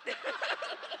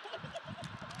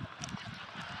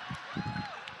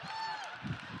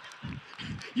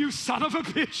 You son of a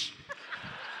bitch.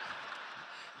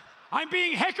 I'm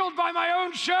being heckled by my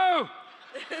own show.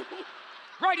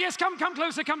 Right, yes, come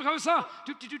closer, come closer.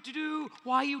 Do.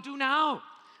 Why you do now?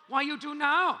 Why you do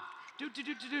now? Do.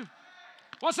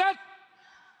 What's that?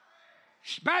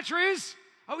 Batteries?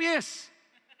 Oh, yes.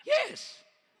 Yes.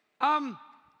 Hang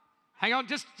on,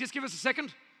 just give us a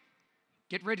second.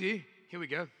 Get ready. Here we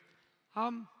go.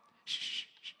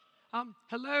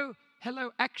 Hello,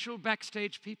 actual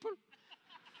backstage people.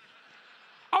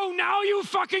 Oh, now you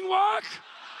fucking work?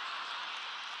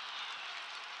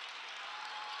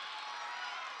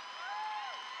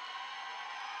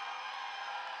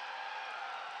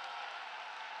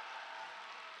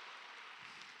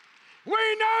 We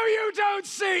know you don't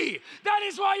see. That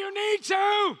is why you need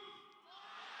to.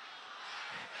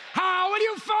 How will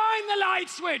you find the light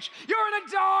switch? You're in a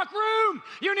dark room.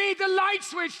 You need the light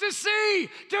switch to see.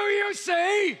 Do you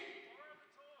see?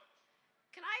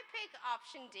 Can I pick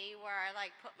option D where I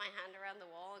like put my hand around the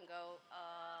wall and go,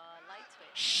 light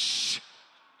switch? Shh.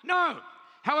 No.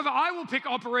 However, I will pick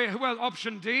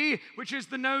option D, which is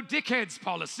the no dickheads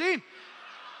policy.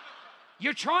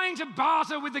 You're trying to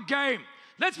barter with the game.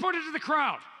 Let's put it to the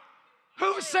crowd.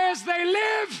 Who says they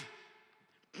live?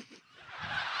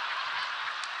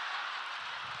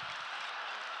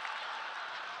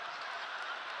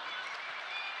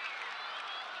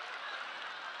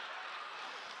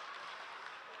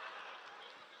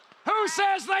 Who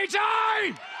says they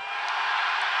die?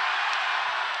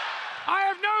 I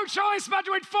have no choice but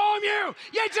to inform you.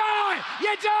 You die,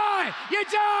 you die, you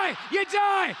die, you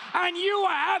die. And you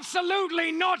are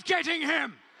absolutely not getting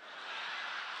him.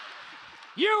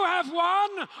 You have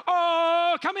won,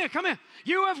 come here.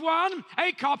 You have won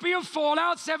a copy of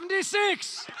Fallout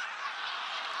 76.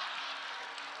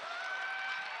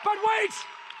 But wait,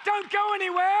 don't go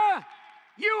anywhere.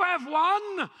 You have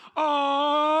won,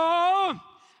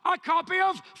 a copy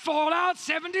of Fallout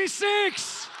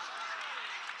 76.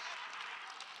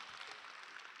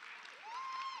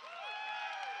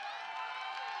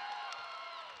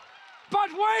 But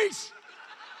wait,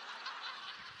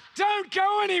 don't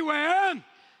go anywhere.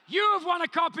 You have won a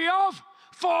copy of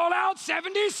Fallout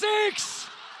 76.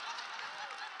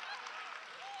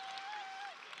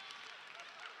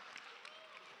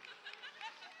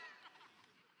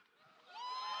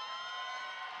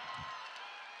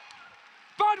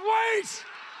 But wait,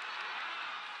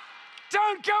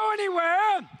 don't go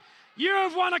anywhere. You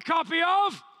have won a copy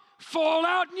of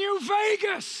Fallout New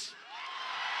Vegas.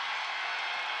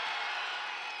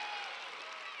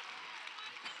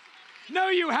 No,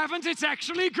 you haven't. It's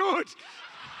actually good.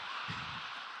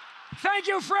 Thank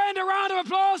you, friend. A round of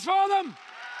applause for them.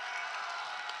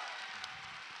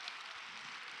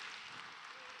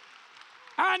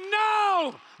 And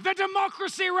now, the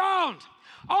democracy round.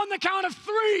 On the count of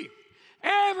 3,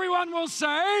 everyone will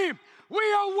say,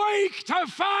 "We awake to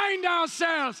find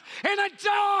ourselves in a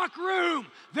dark room."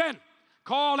 Then,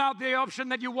 call out the option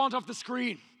that you want off the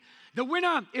screen. The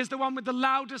winner is the one with the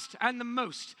loudest and the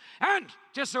most. And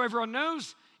just so everyone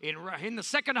knows, in the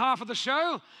second half of the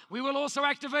show, we will also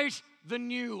activate the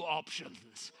new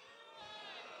options.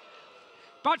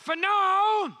 But for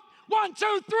now, 1,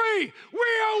 2, 3, we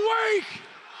awake!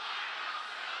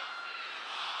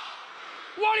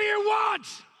 What do you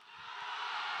want?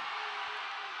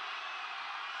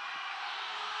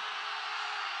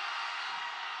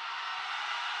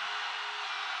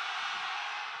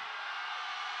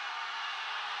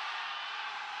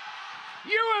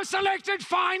 You have selected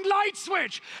Find Light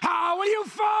Switch. How will you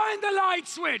find the light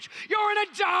switch? You're in a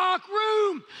dark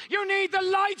room. You need the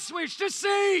light switch to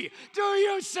see. Do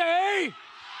you see?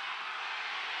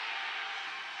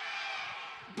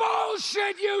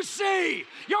 Bullshit, you see.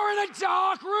 You're in a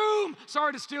dark room.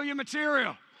 Sorry to steal your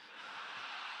material.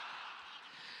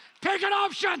 Pick an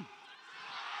option.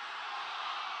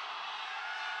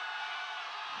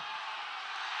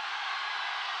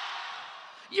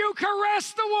 You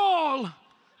caress the wall.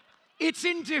 It's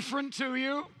indifferent to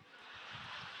you.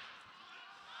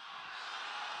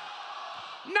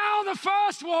 Now the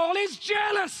first wall is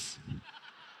jealous.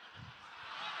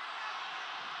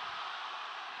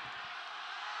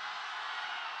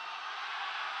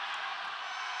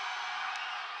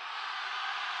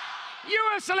 You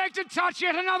have selected touch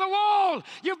yet another wall.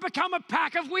 You've become a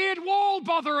pack of weird wall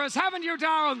botherers, haven't you,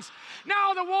 Downs?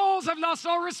 Now the walls have lost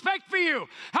all respect for you.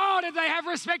 How did they have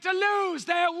respect to lose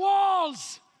their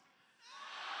walls?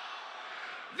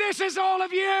 This is all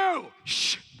of you.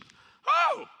 Shh.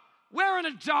 Oh, we're in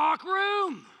a dark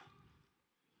room.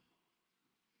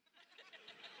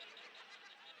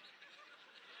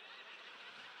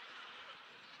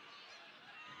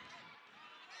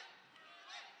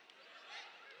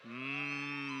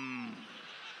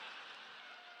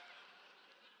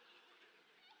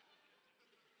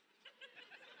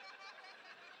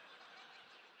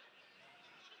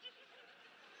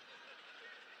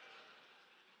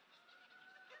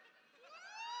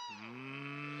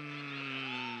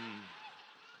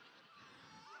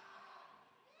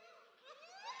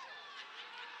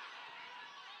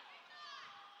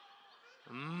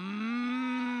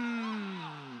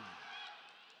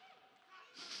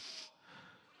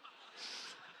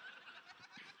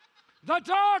 the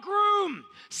dark room.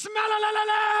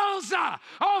 Smell-a-la-la-la-la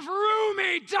of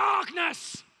roomy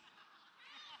darkness.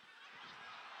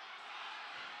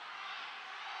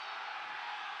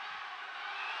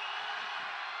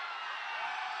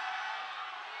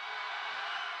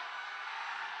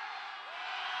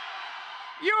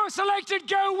 You're selected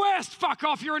Go West. Fuck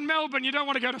off, you're in Melbourne. You don't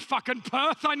want to go to fucking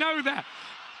Perth, I know that.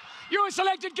 You were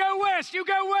selected Go West. You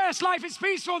go West. Life is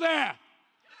peaceful there.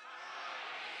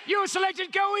 You were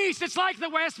selected Go East. It's like the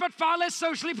West, but far less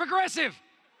socially progressive.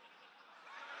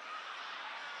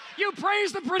 You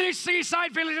praise the British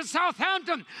seaside village of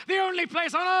Southampton, the only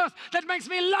place on earth that makes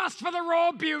me lust for the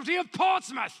raw beauty of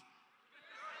Portsmouth.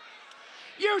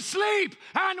 You sleep,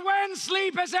 and when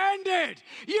sleep has ended,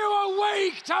 you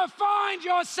awake to find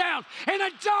yourself in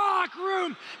a dark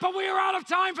room. But we are out of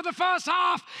time for the first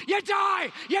half. You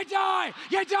die, you die,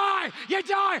 you die, you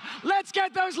die. Let's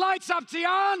get those lights up,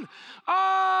 Tian. Ah!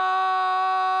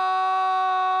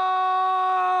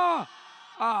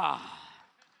 Ah.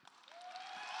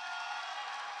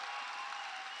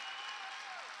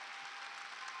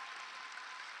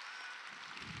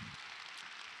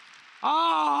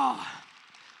 Ah.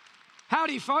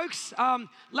 Howdy, folks.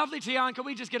 Lovely Tian. Can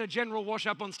we just get a general wash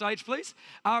up on stage, please?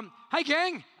 Hey,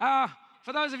 gang.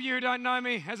 For those of you who don't know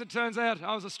me, as it turns out,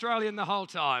 I was Australian the whole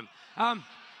time.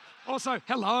 Also,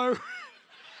 hello.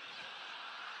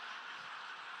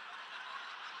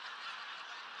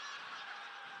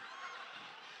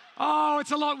 Oh,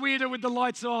 it's a lot weirder with the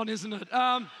lights on, isn't it?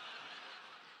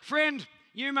 Friend,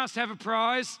 you must have a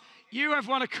prize. You have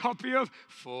won a copy of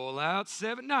Fallout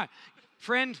 7. No.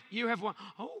 Friend, you have won...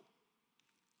 Oh.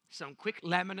 Some quick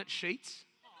laminate sheets,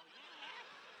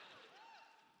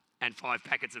 and 5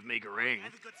 packets of meagering.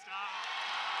 That's a good start.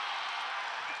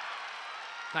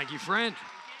 Thank you, friend.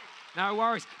 No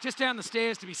worries. Just down the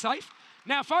stairs to be safe.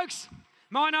 Now, folks,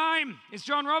 my name is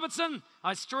John Robertson.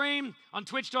 I stream on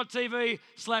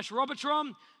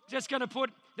twitch.tv/Robertron. Just going to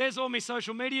put, there's all my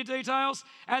social media details.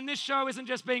 And this show isn't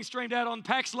just being streamed out on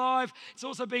PAX Live, it's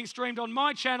also being streamed on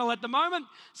my channel at the moment.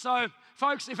 So,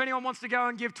 folks, if anyone wants to go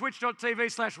and give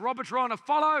twitch.tv/Robertron a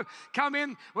follow, come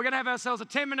in. We're going to have ourselves a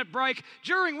 10-minute break,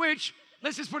 during which,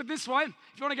 let's just put it this way, if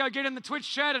you want to go get in the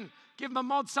Twitch chat and give my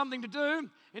mods something to do,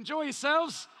 enjoy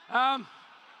yourselves.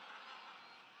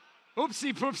 Oopsie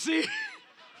poopsie.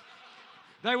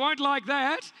 They won't like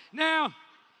that. Now,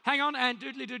 hang on, and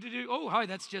doodly-doo-doo-doo. Oh, hi,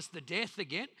 that's just the death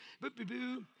again.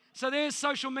 Boo-boo-boo. So there's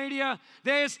social media.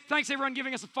 Thanks everyone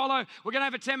giving us a follow. We're going to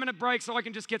have a 10-minute break so I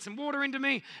can just get some water into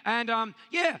me. And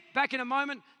yeah, back in a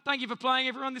moment. Thank you for playing,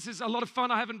 everyone. This is a lot of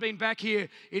fun. I haven't been back here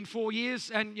in 4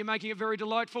 years, and you're making it very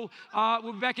delightful.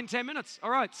 We'll be back in 10 minutes.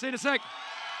 All right, see you in a sec.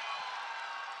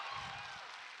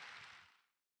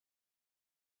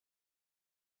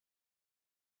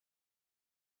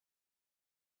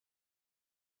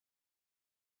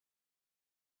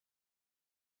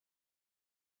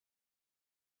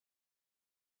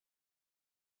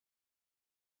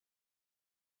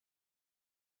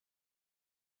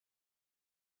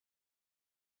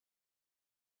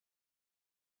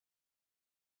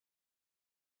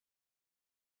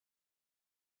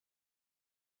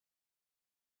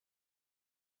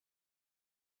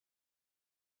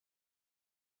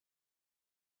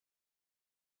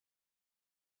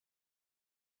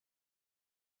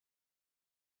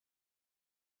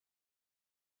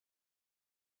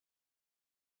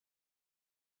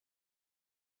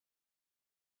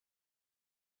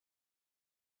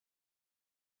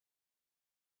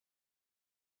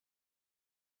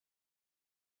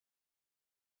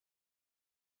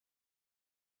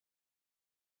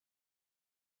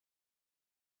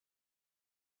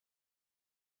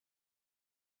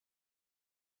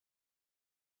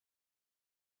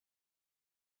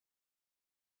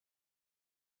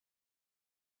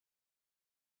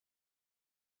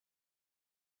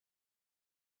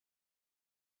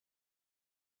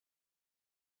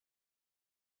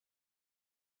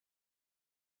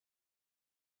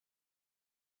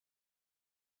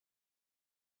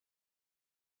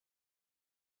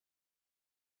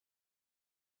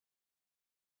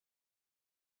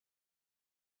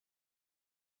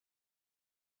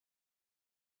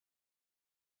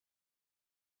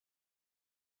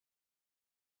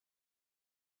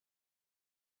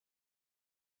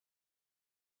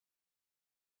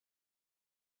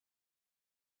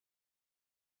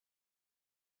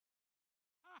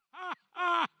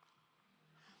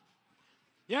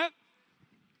 Yep.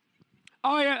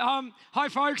 Oh, yeah. Hi,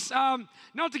 folks.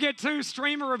 Not to get too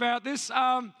streamer about this.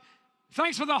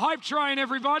 Thanks for the hype train,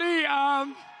 everybody.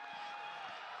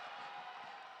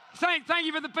 Thank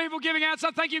you for the people giving out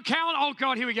stuff. Thank you, Callan. Oh,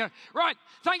 God, here we go. Right.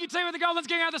 Thank you, team with the Goldens,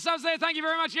 giving out the subs there. Thank you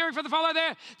very much, Eric, for the follow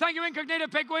there. Thank you, Incognito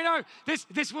Peguino.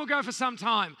 This will go for some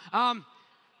time. I'm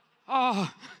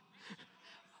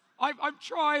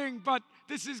trying, but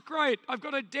this is great. I've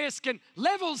got a desk and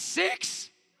level 6?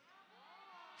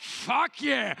 Fuck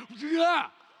yeah. Yeah.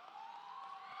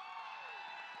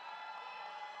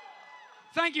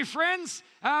 Thank you, friends.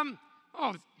 I'm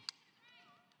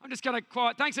just going to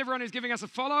quiet. Thanks, everyone who's giving us a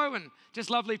follow and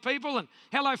just lovely people. And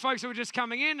hello, folks who are just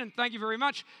coming in, and thank you very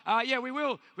much. Yeah, we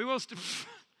will.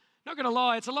 Not going to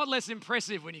lie, it's a lot less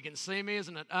impressive when you can see me,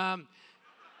 isn't it? I'm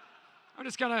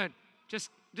just going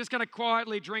to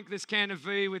quietly drink this can of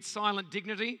V with silent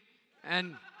dignity,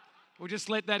 and we'll just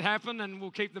let that happen, and we'll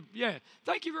keep the. Yeah.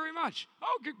 Thank you very much.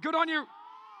 Oh, good on you.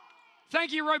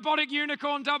 Thank you, Robotic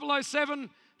Unicorn 007.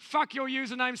 Fuck, your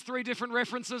username's 3 different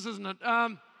references, isn't it?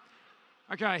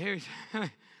 Okay, here.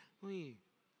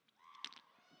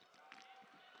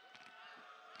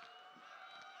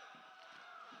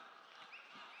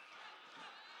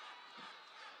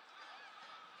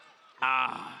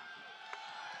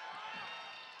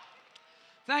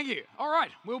 Thank you. All right,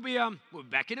 we'll be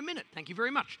back in a minute. Thank you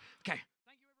very much. Okay.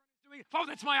 Thank you, everyone who's doing it. Oh,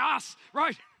 that's my ass.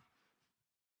 Right.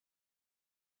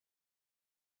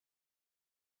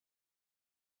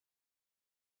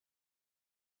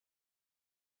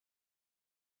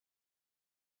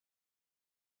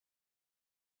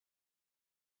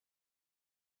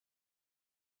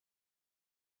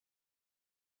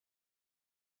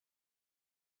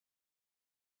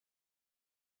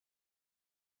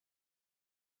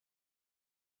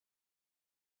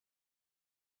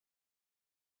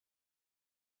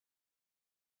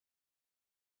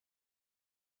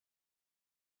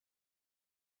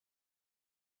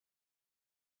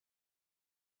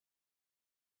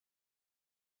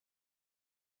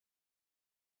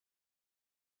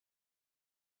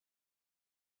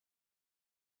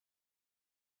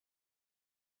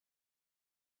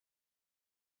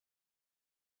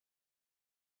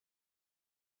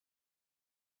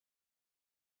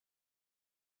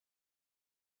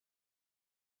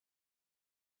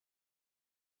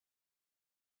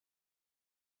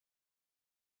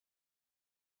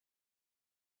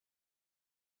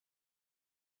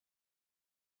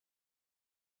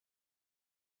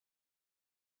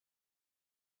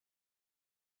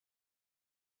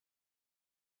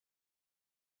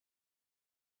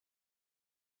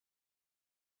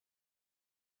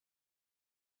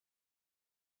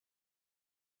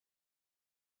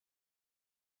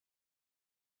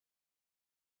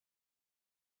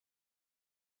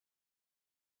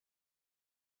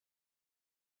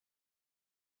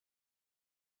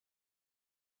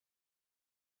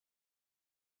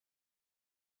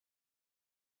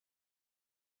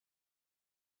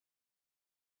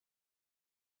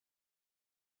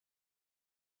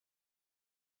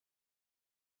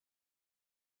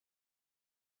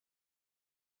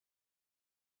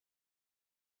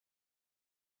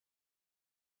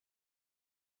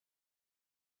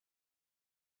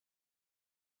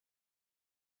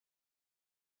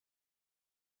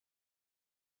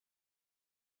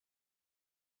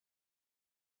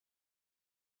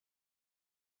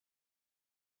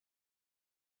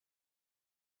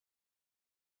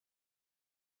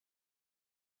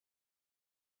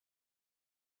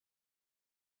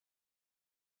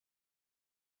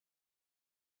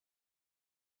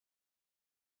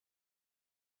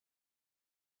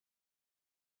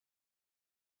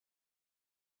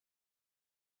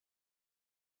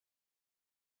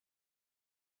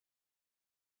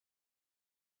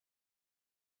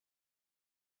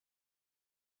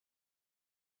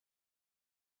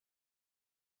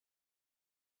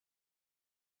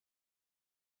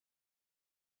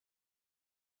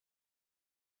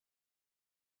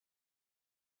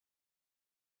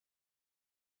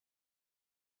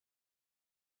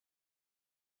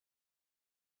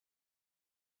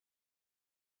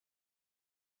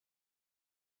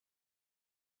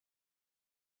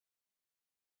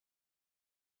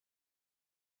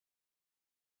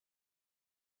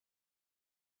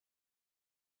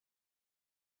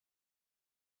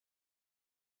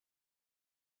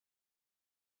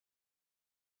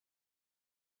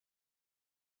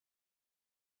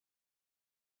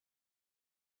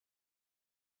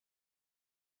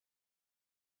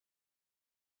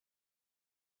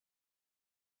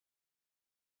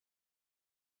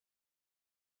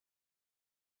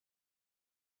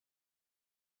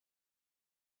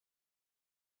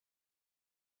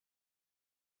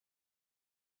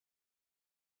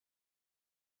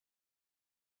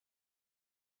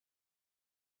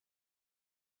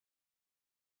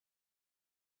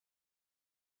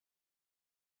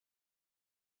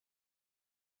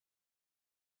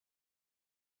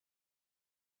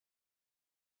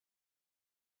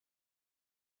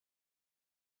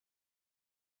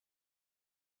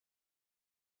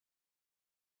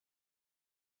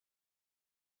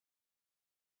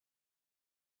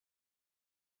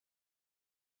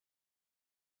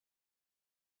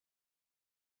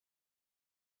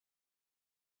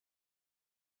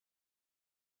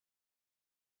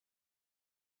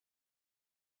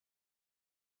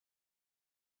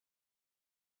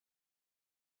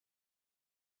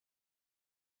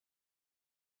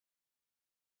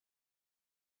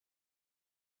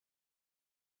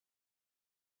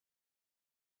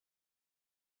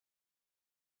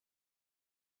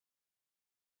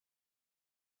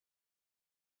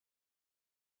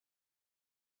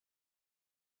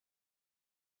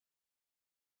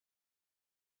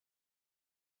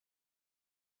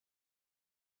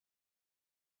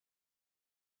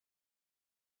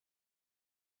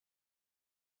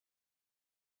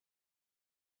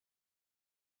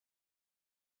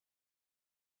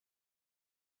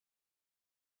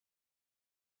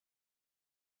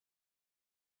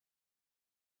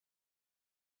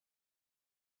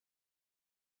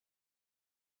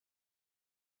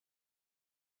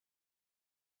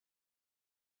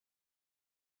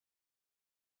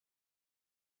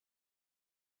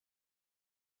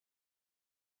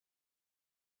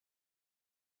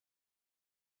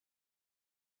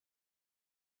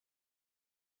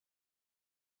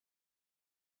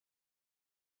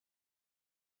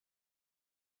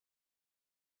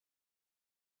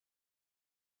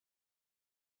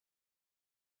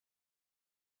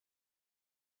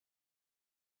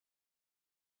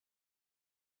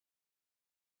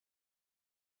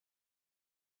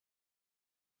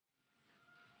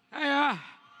 Hey,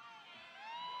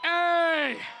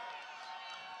 hey!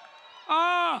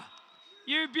 Oh,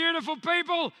 you beautiful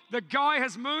people. The guy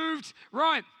has moved.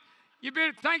 Right.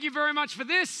 Thank you very much for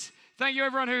this. Thank you,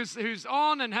 everyone who's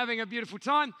on and having a beautiful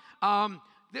time. A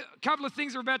couple of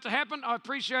things are about to happen. I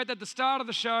appreciate that the start of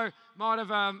the show might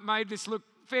have made this look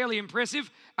fairly impressive.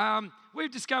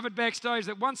 We've discovered backstage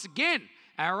that once again,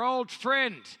 our old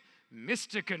friend,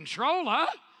 Mr. Controller,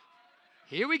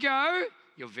 here we go.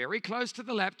 You're very close to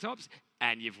the laptops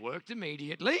and you've worked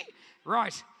immediately.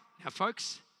 Right. Now,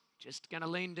 folks, just going to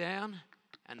lean down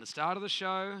and the start of the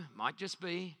show might just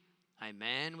be a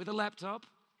man with a laptop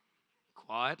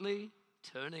quietly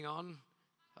turning on.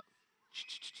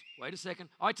 Wait a second.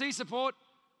 IT support?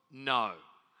 No.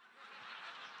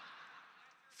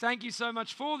 Thank you so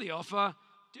much for the offer.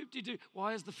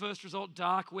 Why is the first result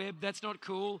dark web? That's not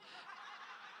cool.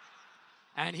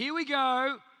 And here we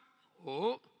go.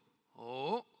 Oh.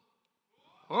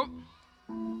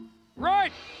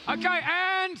 Right. Okay,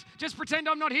 and just pretend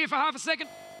I'm not here for half a second.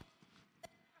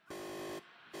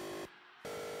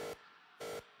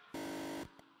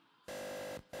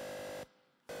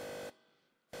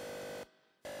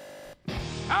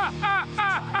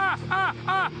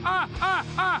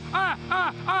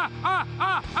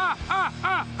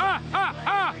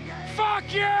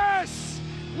 Fuck yes!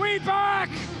 We back!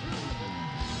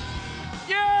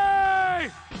 Yay!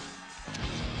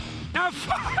 Now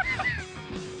fuck!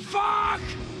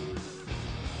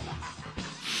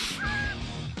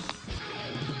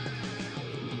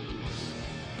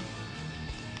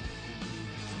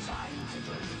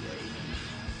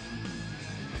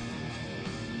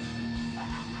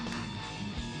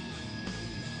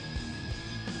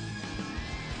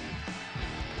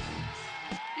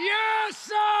 Yes,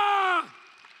 sir!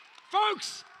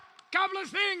 Folks, couple of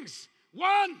things.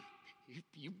 One,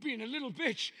 you've been a little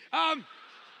bitch.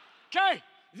 Okay,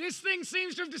 this thing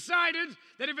seems to have decided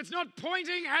that if it's not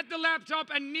pointing at the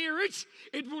laptop and near it,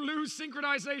 it will lose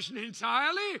synchronization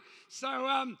entirely.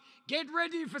 So get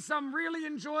ready for some really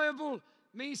enjoyable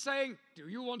me saying, do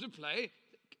you want to play?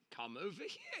 Come over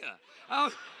here.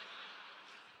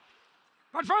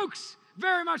 But folks,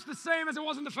 very much the same as it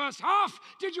was in the first half.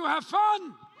 Did you have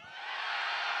fun?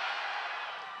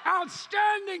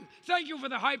 Outstanding. Thank you for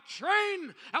the hype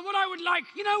train. And what I would like,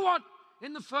 you know what?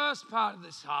 In the first part of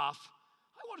this half,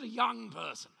 I want a young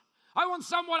person. I want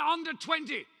someone under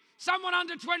 20. Someone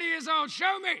under 20 years old.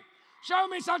 Show me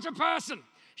such a person.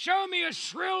 Show me a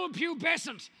shrill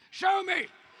pubescent. Show me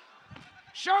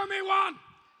one.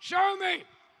 Show me.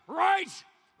 Right.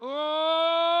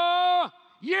 Oh,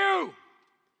 you.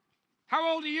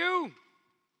 How old are you?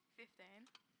 15.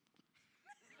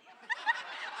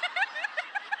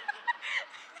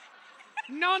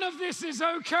 None of this is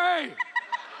okay.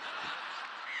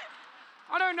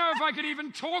 I don't know if I could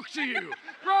even talk to you.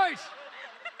 Right.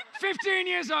 15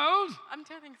 years old. I'm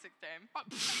turning 16.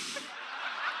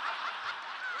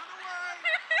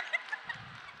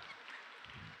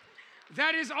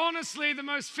 That is honestly the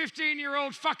most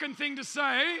 15-year-old fucking thing to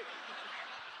say.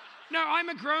 No, I'm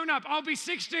a grown-up. I'll be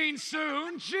 16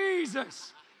 soon.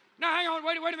 Jesus. No, hang on.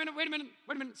 Wait a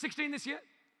minute. 16 this year?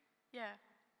 Yeah.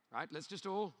 Right, let's just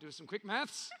all do some quick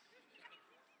maths.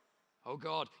 Oh,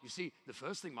 God. You see, the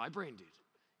first thing my brain did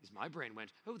is my brain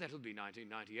went, oh, that'll be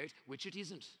 1998, which it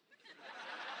isn't.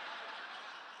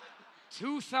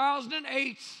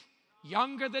 2008.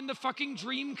 Younger than the fucking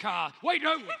dream car. Wait,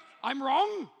 no, I'm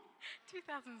wrong?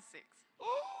 2006.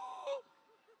 Oh.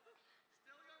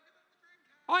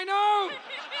 I know.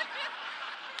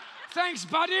 Thanks,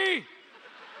 buddy.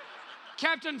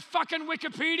 Captain fucking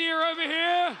Wikipedia over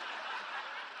here.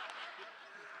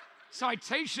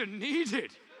 Citation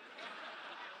needed.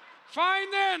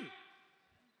 Fine then.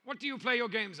 What do you play your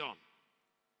games on?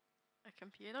 A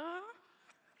computer?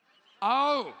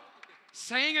 Oh,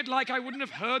 saying it like I wouldn't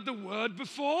have heard the word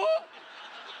before?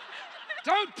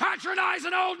 Don't patronize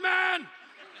an old man.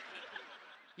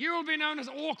 You will be known as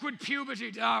awkward puberty,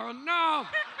 Darren. No.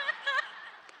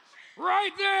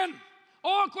 Right then,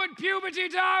 awkward puberty,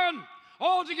 Darren.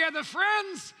 All together,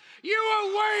 friends, you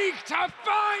awake to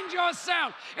find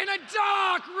yourself in a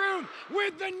dark room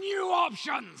with the new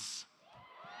options.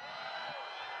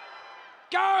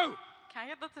 Go. Can I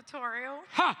get the tutorial?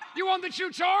 Ha! You want the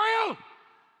tutorial?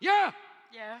 Yeah.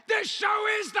 Yeah. This show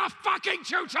is the fucking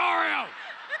tutorial.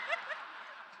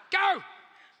 Go.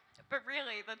 But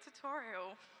really, the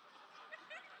tutorial.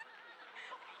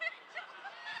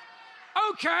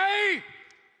 Okay.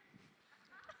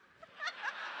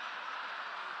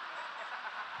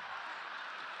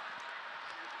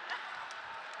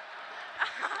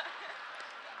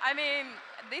 I mean,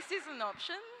 this is an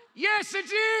option. Yes, it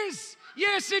is.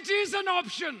 Yes, it is an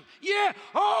option. Yeah.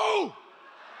 Oh!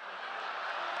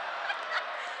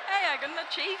 Hey, I got an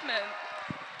achievement.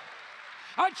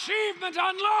 Achievement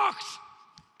unlocked!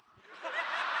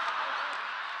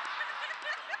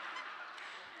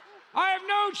 I have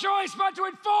no choice but to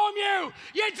inform you.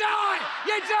 You die!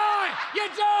 You die! You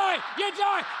die! You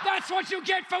die! That's what you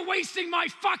get for wasting my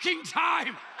fucking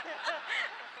time.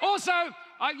 Also,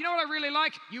 you know what I really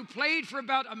like? You played for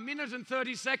about 1 minute and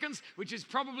 30 seconds, which is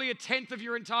probably 1/10 of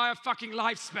your entire fucking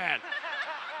lifespan.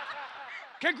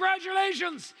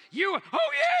 Congratulations!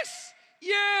 Oh yes!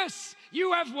 Yes!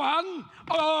 You have won,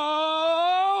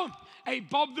 a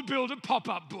Bob the Builder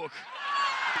pop-up book.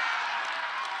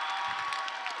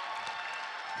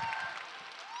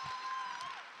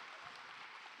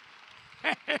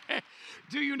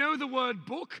 Do you know the word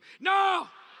book? No!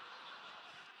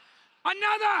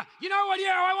 Another! You know what?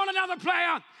 Yeah, I want another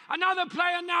player. Another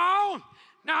player now.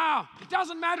 Now, it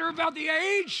doesn't matter about the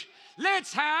age.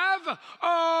 Let's have...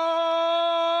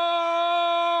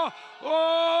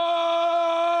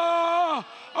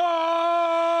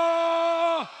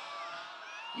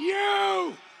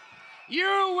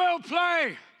 You will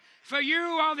play, for you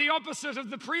are the opposite of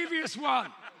the previous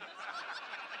one.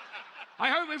 I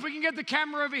hope if we can get the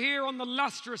camera over here on the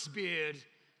lustrous beard,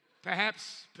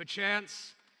 perhaps,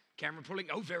 perchance, camera pulling.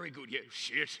 Oh, very good. Yeah,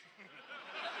 shit.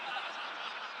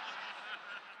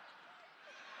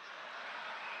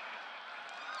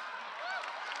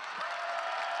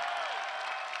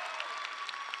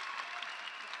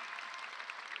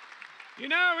 You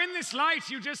know, in this light,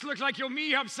 you just look like you're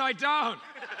me upside down.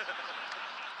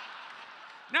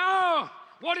 Now,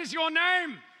 what is your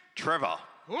name? Trevor.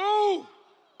 Ooh,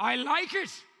 I like it.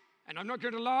 And I'm not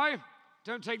going to lie,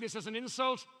 don't take this as an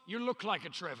insult. You look like a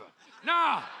Trevor.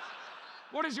 Now,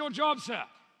 what is your job, sir?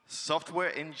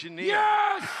 Software engineer.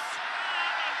 Yes!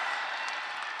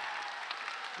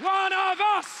 One of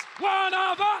us! One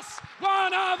of us!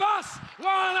 One of us!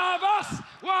 One of us!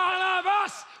 One of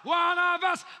us! One of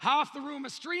us! Half the room are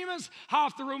streamers,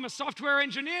 half the room are software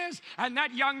engineers, and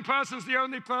that young person's the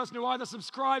only person who either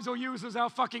subscribes or uses our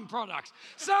fucking products.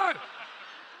 So,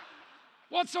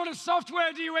 what sort of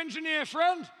software do you engineer,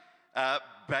 friend?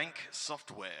 Bank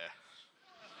software.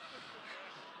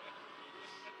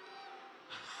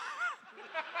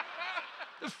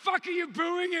 The fuck are you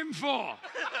booing him for?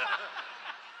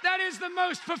 That is the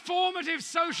most performative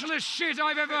socialist shit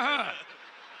I've ever heard.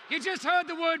 You just heard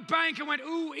the word bank and went,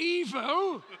 ooh,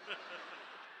 Evo.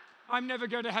 I'm never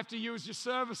going to have to use your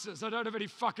services. I don't have any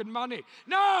fucking money.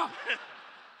 No!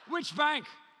 Which bank?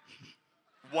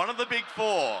 One of the big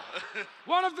four.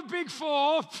 One of the big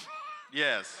four?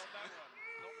 Yes.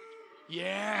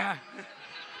 Yeah.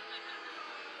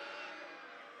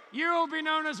 You'll be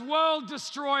known as World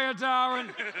Destroyer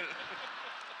Darwin.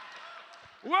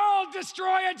 World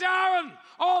Destroyer Darwin!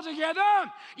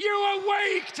 Altogether, you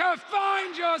awake to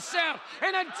find yourself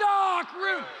in a dark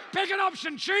room. Pick an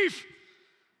option, Chief.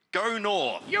 Go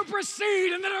north. You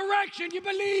proceed in the direction you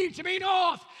believe to be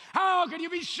north. How can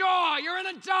you be sure you're in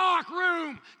a dark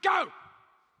room? Go.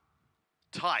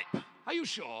 Type. Are you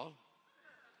sure?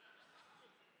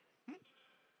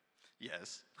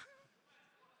 Yes.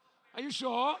 Are you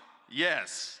sure?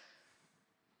 Yes.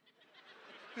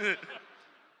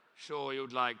 Sure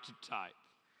you'd like to type?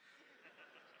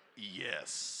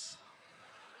 Yes.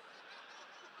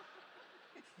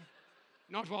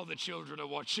 Not while the children are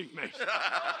watching, mate.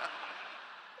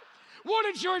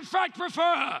 Wouldn't you in fact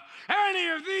prefer any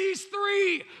of these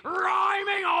 3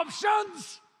 rhyming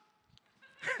options?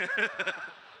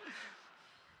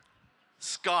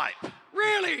 Skype.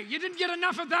 Really? You didn't get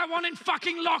enough of that one in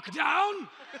fucking lockdown?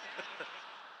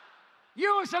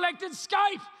 You have selected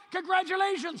Skype.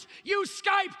 Congratulations. You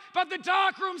Skype, but the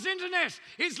darkroom's internet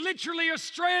is literally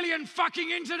Australian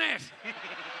fucking internet.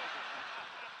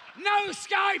 No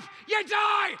Skype. You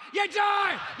die. You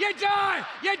die. You die.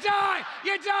 You die.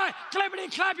 You die.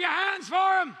 Clippity clap your hands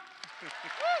for him.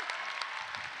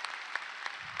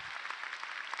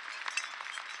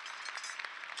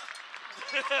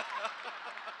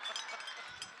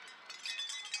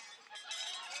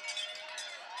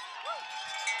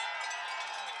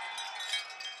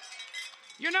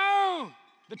 You know,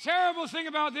 the terrible thing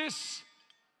about this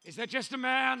is that just a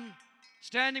man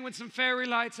standing with some fairy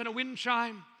lights and a wind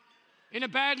chime in a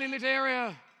badly lit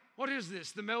area. What is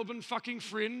this, the Melbourne fucking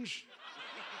Fringe?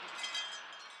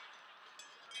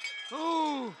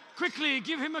 Oh, quickly,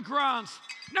 give him a grant.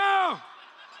 No!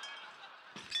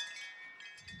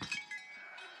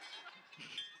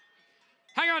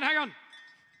 Hang on.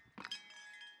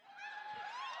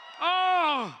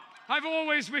 Oh, I've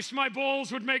always wished my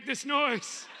balls would make this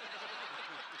noise.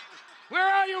 Where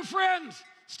are you, friends?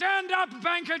 Stand up,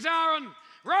 Banker Darren.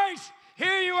 Right,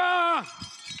 here you are.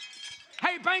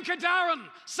 Hey, Banker Darren,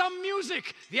 some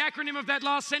music. The acronym of that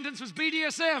last sentence was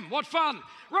BDSM. What fun.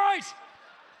 Right,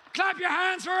 clap your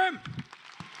hands for him.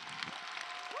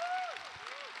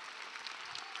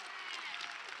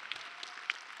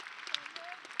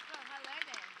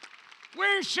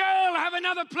 We shall have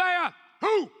another player.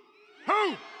 Who?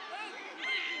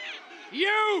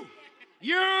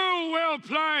 You will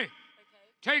play.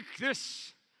 Take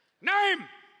this. Name.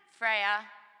 Freya.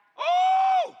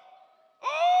 Oh!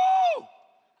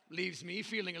 Leaves me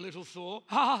feeling a little sore.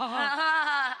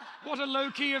 What a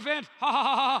low-key event.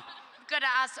 Got to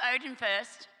ask Odin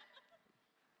first.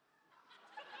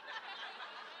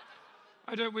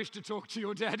 I don't wish to talk to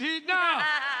your daddy now.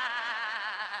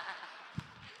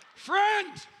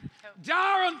 Friend,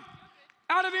 Darren,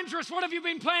 out of interest, what have you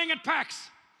been playing at PAX?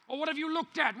 Or what have you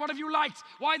looked at? What have you liked?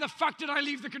 Why the fuck did I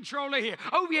leave the controller here?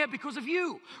 Oh yeah, because of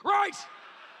you. Right.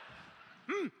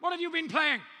 What have you been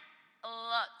playing?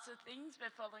 Lots of things. We're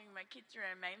following my kids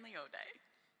around mainly all day.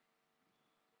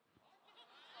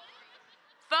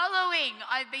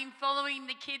 I've been following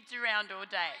the kids around all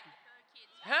day.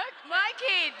 My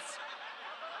kids.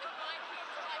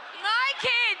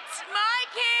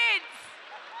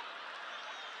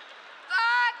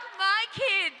 Fuck my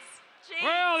kids. Jeez.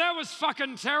 Well, that was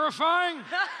fucking terrifying.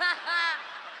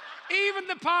 Even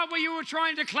the part where you were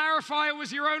trying to clarify it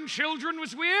was your own children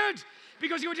was weird,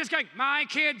 because you were just going, my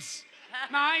kids.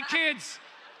 I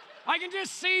can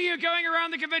just see you going around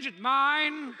the convention,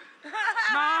 mine.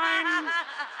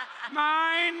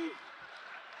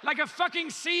 Like a fucking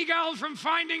seagull from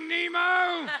Finding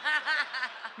Nemo.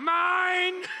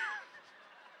 Mine.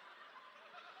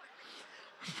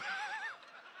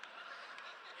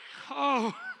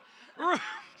 Oh.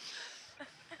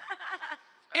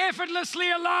 Effortlessly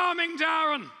alarming,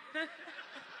 Darren.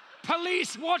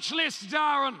 Police watch list,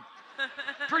 Darren.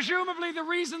 Presumably the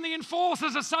reason the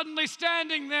enforcers are suddenly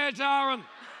standing there, Darren.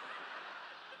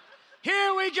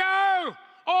 Here we go.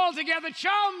 All together,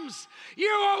 chums.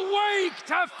 You awake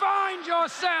to find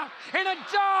yourself in a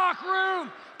dark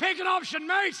room. Pick an option,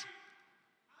 mate.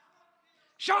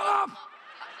 Shut up.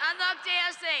 Unlock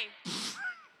DLC.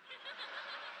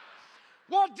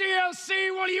 What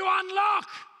DLC will you unlock?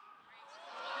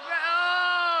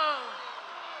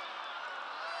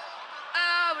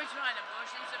 Which one?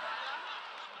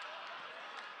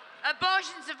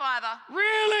 Abortion survivor.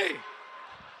 Really?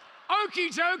 Okie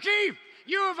dokie.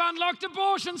 You have unlocked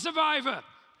Abortion Survivor.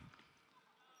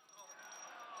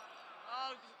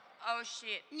 Oh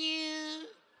shit.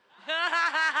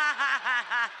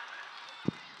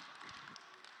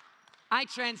 I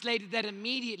translated that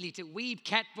immediately to weeb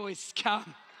cat voice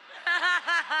scum.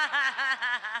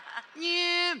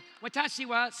 Yeah, watashi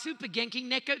wa super genki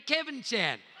neko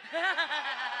Kevin-chan.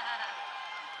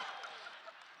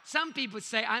 Some people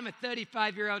say I'm a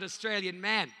 35-year-old Australian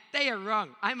man. They are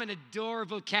wrong. I'm an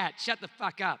adorable cat. Shut the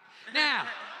fuck up. Now,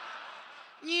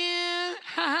 yeah,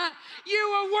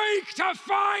 you awake to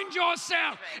find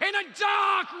yourself in a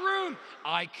dark room.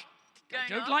 I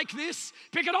don't like this.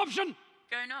 Pick an option.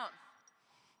 Go north.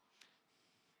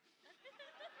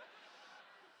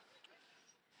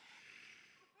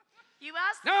 You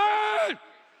asked. No!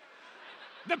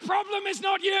 The problem is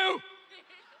not you.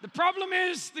 The problem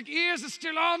is the ears are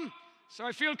still on, so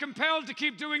I feel compelled to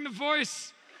keep doing the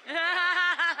voice.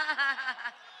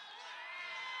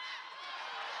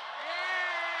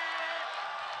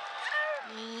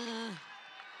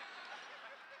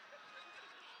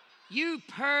 You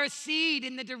proceed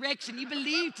in the direction you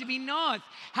believe to be north.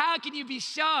 How can you be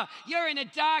sure? You're in a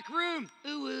dark room.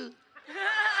 Ooh.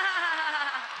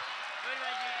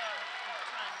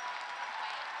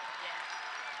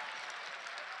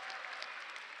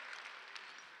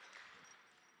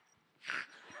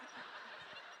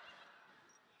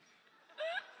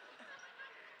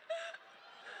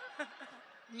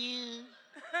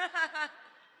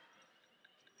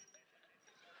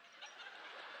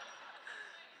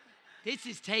 This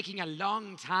is taking a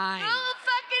long time. Oh,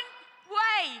 fucking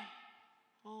way.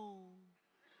 Oh.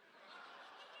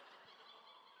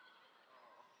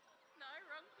 No,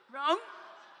 wrong.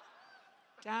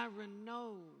 Darren,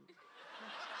 no.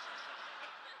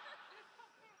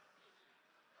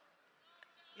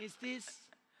 Is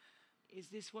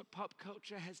this what pop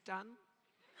culture has done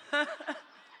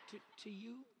to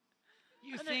you?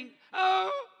 You think,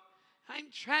 oh,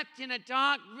 I'm trapped in a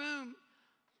dark room.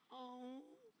 Oh,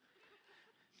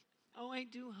 I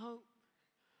do hope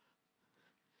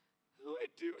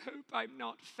I'm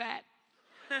not fat.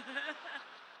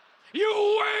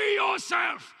 You weigh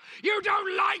yourself. You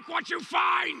don't like what you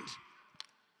find.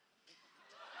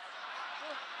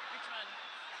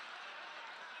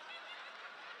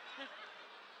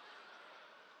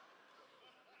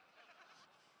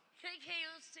 Kick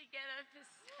heels together for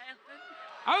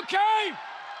sailing. Okay.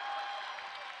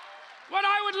 What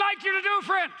I would like you to do,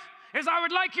 friend, is I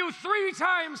would like you 3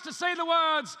 times to say the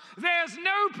words, "There's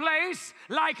no place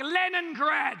like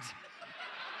Leningrad."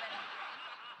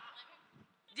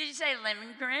 Did you say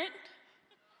Lemongrant?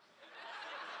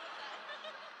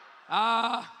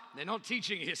 They're not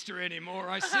teaching history anymore,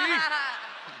 I see.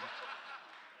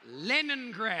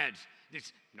 Leningrad.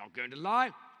 It's not going to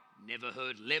lie. Never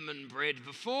heard lemon bread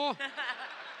before.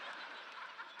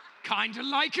 Kinda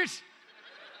like it.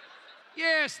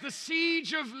 Yes, the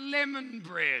siege of lemon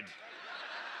bread.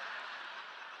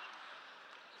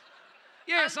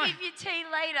 Yes, I'll give you tea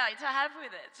later to have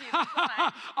with it. So you'll be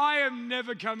fine. I am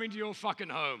never coming to your fucking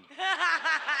home.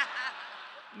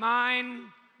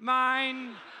 Mine,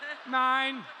 mine,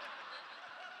 mine.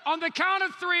 On the count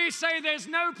of 3, say there's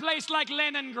no place like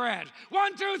Leningrad.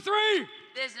 1, 2, 3.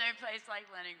 There's no place like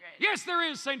Leningrad. Yes, there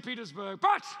is, St. Petersburg,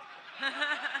 but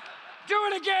do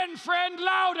it again, friend,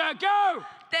 louder, go.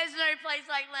 There's no place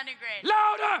like Leningrad.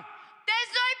 Louder.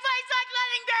 There's no place like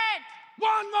Leningrad.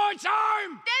 One more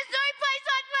time. There's no place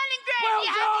like Leningrad. Well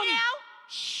you done. happy now?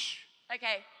 Shh.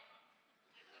 Okay.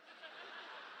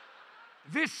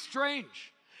 This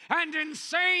strange and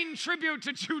insane tribute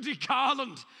to Judy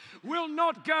Garland will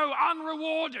not go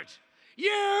unrewarded.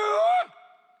 You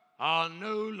are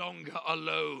no longer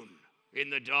alone in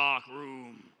the dark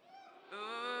room. Ooh.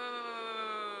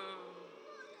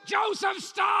 Joseph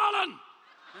Stalin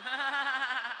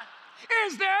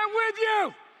is there with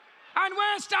you. And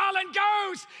where Stalin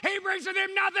goes, he brings with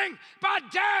him nothing but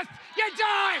death. You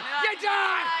die, you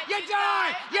die, you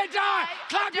die, you die.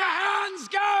 Clap your hands,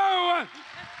 go.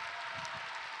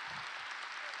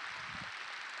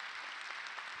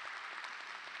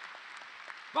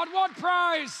 But what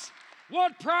prize?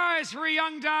 What prize for a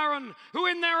young Darren who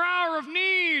in their hour of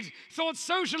need thought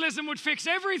socialism would fix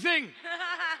everything?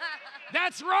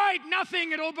 That's right,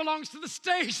 nothing, it all belongs to the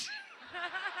state.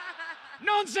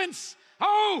 Nonsense.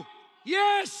 Oh,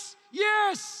 yes,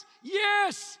 yes,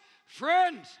 yes.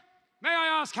 Friend, may I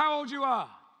ask how old you are?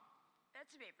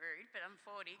 That's a bit rude, but I'm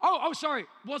 40. Oh, sorry.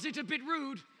 Was it a bit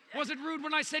rude? Was it rude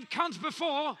when I said cunt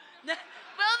before? Well, then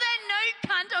no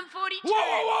cunt, I'm 42. Whoa,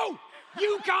 whoa, whoa!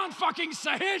 You can't fucking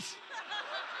say it!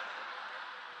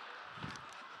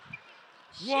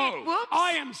 Whoa. Whoops.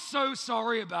 I am so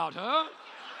sorry about her.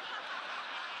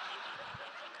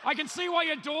 I can see why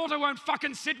your daughter won't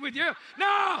fucking sit with you.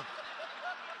 No!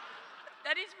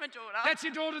 That is my daughter. That's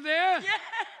your daughter there? Yes.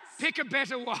 Pick a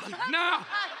better one. No.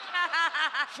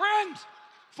 Friend,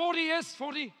 40 years,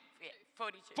 40? Yeah,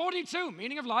 42. 42,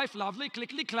 meaning of life, lovely,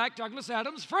 clickety-clack, Douglas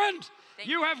Adams. Friend, Thank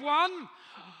you you. have won.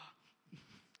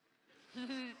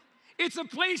 It's a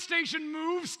PlayStation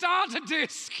Move starter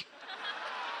disc.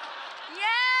 Yeah,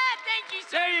 thank you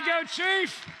so There you go, much.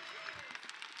 Chief.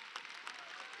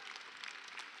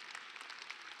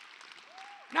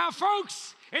 Now,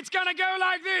 folks, it's going to go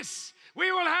like this.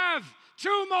 We will have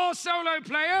 2 more solo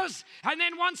players, and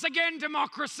then once again,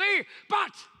 democracy.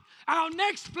 But our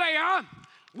next player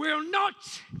will not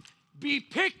be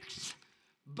picked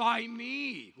by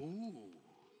me. Ooh.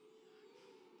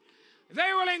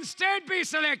 They will instead be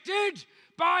selected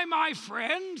by my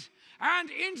friend and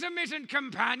intermittent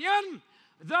companion,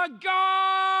 the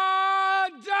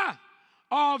God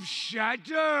of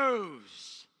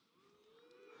Shadows.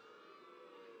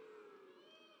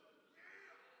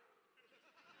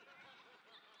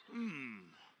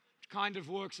 Kind of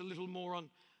works a little more on,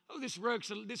 this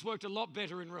worked a lot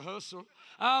better in rehearsal.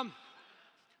 Tian,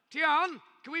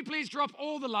 can we please drop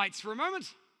all the lights for a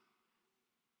moment?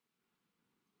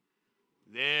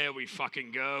 There we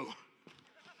fucking go.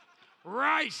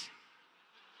 Right.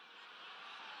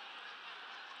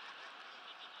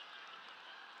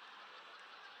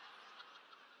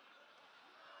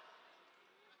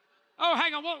 Oh,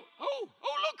 hang on. Whoa. Oh,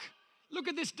 look. Look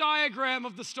at this diagram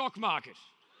of the stock market.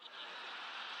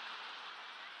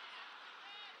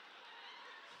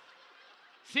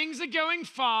 Things are going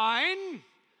fine.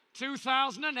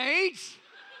 2008.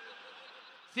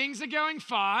 Things are going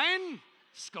fine.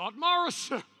 Scott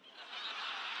Morrison.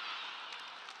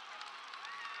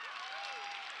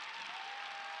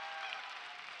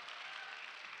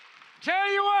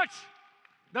 Tell you what,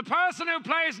 the person who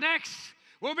plays next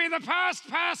will be the first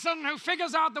person who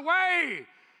figures out the way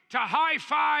to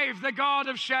high-five the God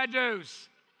of Shadows.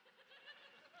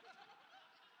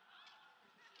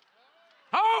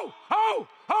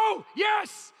 Oh,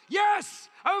 yes,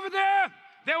 over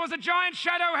there was a giant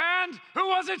shadow hand. Who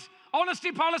was it?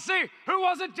 Honesty policy. Who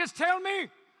was it? Just tell me.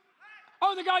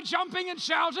 Oh, the guy jumping and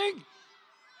shouting.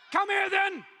 Come here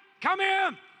then. Come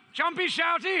here. Jumpy,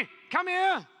 shouty. Come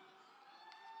here.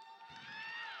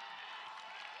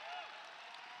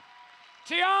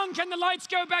 Tian, can the lights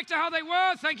go back to how they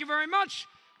were? Thank you very much.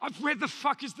 Where the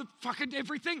fuck is the fucking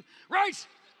everything? Right.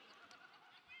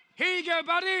 Here you go,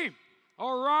 buddy.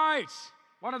 All right.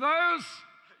 One of those?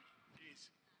 Yes.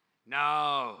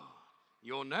 No.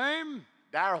 Your name?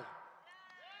 Daryl.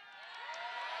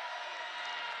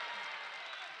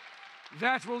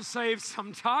 That will save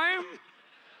some time.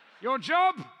 Your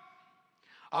job?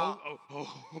 Oh,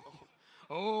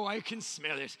 I can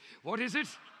smell it. What is it?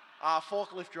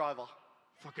 Forklift driver.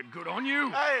 Fucking good on you.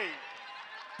 Hey!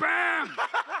 Bam!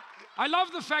 I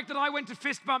love the fact that I went to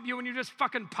fist bump you and you just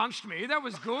fucking punched me. That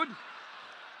was good.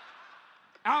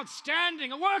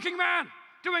 Outstanding. A working man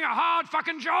doing a hard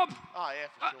fucking job. Oh, yeah,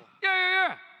 for sure.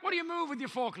 Yeah. What do you move with your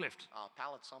forklift?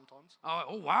 Pallets sometimes.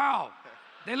 Oh, wow.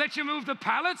 They let you move the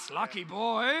pallets? Lucky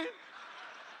boy.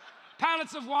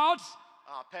 Pallets of what?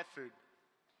 Pet food.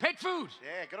 Pet food?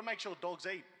 Yeah, gotta make sure dogs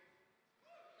eat.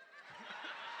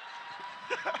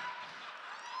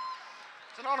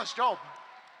 It's an honest job.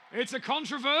 It's a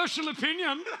controversial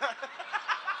opinion.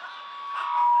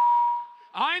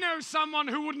 I know someone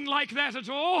who wouldn't like that at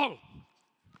all.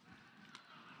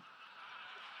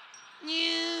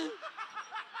 Yeah.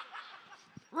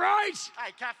 Right.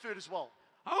 Hey, cat food as well.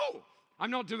 Oh,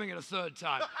 I'm not doing it a third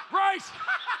time. Right.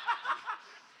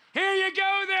 Here you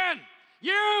go then.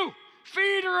 You,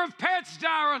 feeder of pets,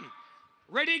 Darren.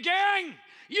 Ready, gang?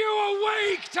 You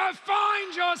awake to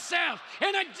find yourself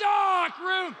in a dark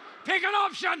room. Pick an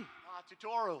option.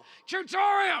 Tutorial.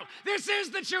 Tutorial. This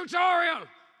is the tutorial.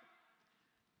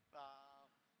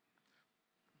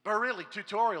 But really,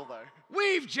 tutorial though.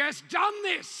 We've just done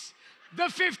this. The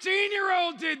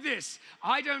 15-year-old did this.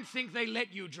 I don't think they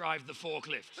let you drive the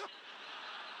forklift.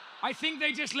 I think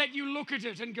they just let you look at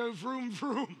it and go vroom,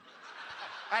 vroom.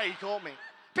 Hey, you caught me.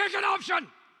 Pick an option.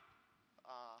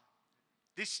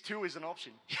 This too is an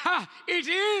option. Yeah, it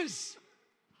is.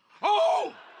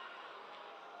 Oh!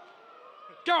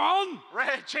 Go on.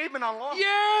 Rare achievement unlocked.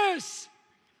 Yes.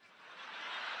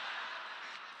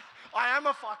 I am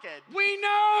a fuckhead. We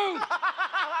know.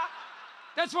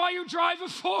 That's why you drive a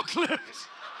forklift.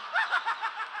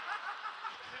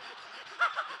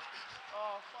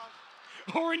 Oh,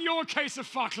 fuck. Or in your case, a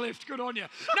fucklift. Good on you.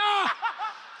 No!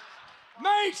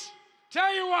 Mate,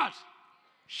 tell you what.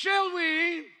 Shall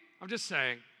we? I'm just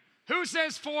saying. Who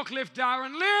says forklift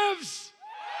Darren lives?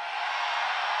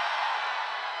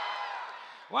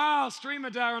 Wow,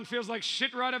 streamer Darren feels like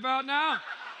shit right about now.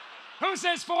 Who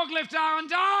says forklift Darren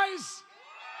dies?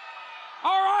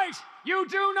 All right, you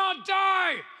do not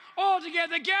die. All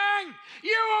together, gang,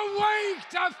 you awake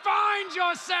to find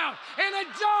yourself in a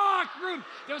dark room.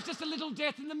 There was just a little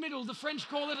death in the middle. The French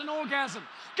call it an orgasm.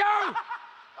 Go!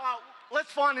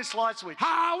 Let's find this light switch.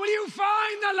 How will you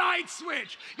find the light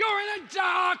switch? You're in a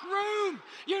dark room.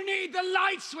 You need the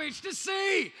light switch to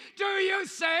see. Do you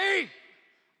see?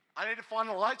 I need to find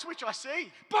the light switch, I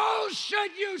see.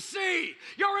 Bullshit, you see.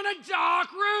 You're in a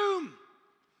dark room.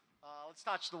 Let's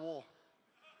touch the wall.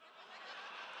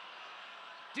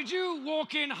 Did you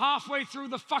walk in halfway through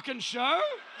the fucking show?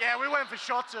 Yeah, we went for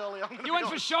shots earlier. You went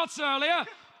for shots earlier?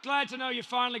 Glad to know you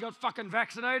finally got fucking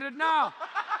vaccinated. Now,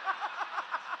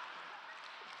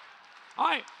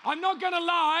 I'm not gonna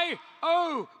lie.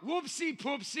 Oh, whoopsie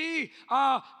poopsie.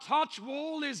 Touch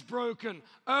wall is broken.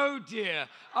 Oh dear.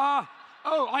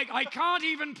 I can't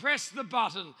even press the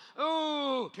button.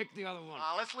 Oh, pick the other one.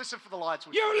 Let's listen for the light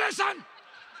switch. You listen!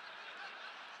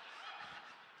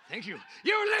 Thank you.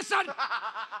 You listen!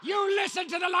 You listen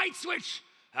to the light switch!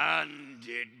 And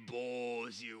it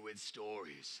bores you with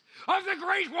stories of the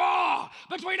Great War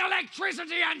between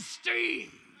electricity and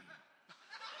steam.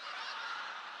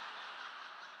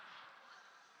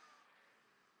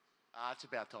 It's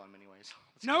about time anyways.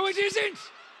 No, it isn't!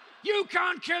 You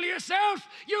can't kill yourself!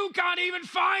 You can't even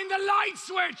find the light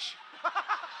switch!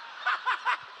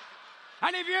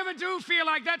 And if you ever do feel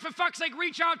like that, for fuck's sake,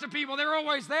 reach out to people. They're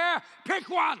always there. Pick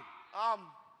one.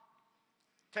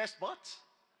 Test butts.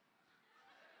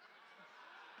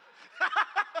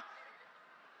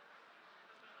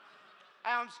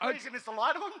 I'm squeezing. Is the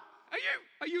light on?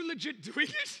 Are you legit doing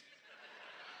it?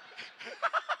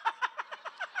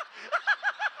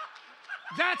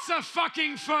 That's a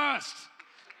fucking first.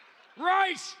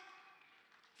 Right.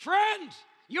 Friend,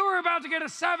 you're about to get a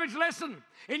savage lesson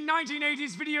in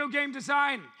 1980s video game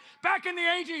design. Back in the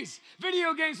 80s,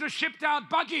 video games were shipped out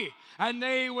buggy, and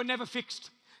they were never fixed.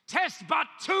 Test Butt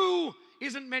 2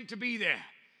 isn't meant to be there.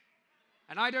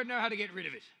 And I don't know how to get rid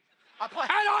of it. And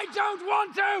I don't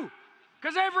want to,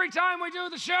 because every time we do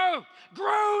the show,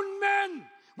 grown men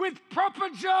with proper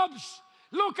jobs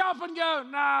look up and go,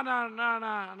 nah, nah, nah,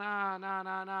 nah, nah, nah,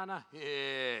 nah, nah, nah.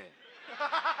 Yeah.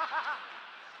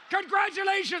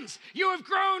 Congratulations, you have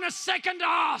grown a second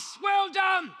arse. Well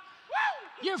done.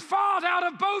 You fart out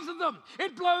of both of them.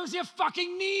 It blows your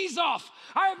fucking knees off.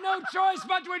 I have no choice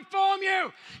but to inform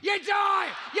you. You die,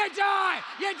 you die,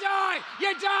 you die,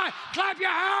 you die. Clap your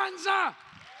hands up.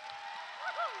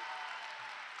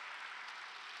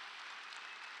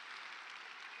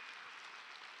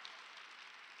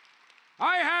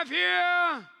 I have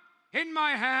here in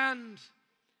my hand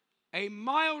a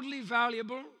mildly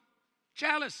valuable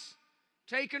chalice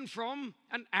taken from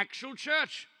an actual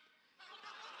church.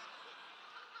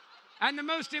 And the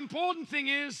most important thing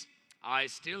is, I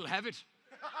still have it.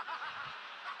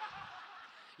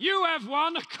 You have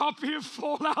won a copy of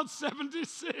Fallout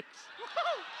 76. Hey,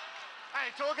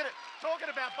 talking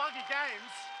about buggy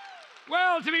games.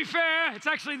 Well, to be fair, it's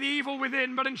actually the evil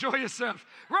within, but enjoy yourself.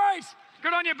 Right,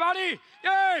 good on you, buddy.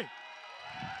 Yay!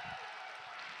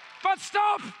 But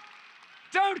stop!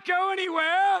 Don't go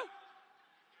anywhere.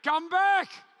 Come back.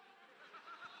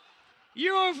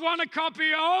 You have won a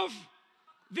copy of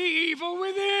The Evil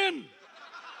Within.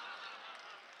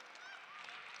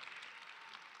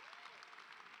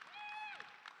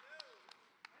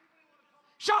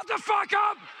 Shut the fuck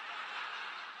up!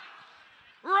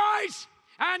 Right,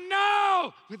 and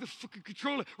now, with the fucking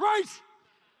controller, right,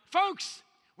 folks,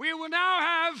 we will now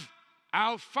have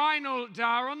our final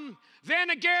Darren, then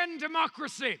again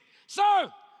democracy.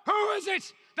 So, who is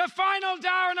it? The final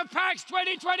Darren of PAX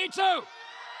 2022.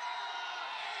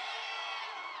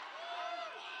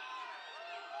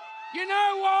 You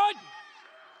know what?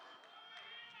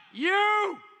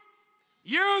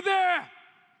 You there,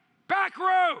 back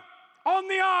row, on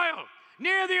the aisle,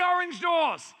 near the orange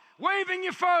doors, waving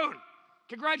your phone.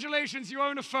 Congratulations, you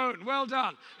own a phone. Well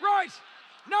done. Right.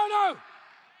 No.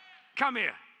 Come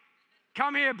here.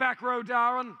 Come here, back row,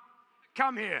 Darren.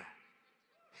 Come here.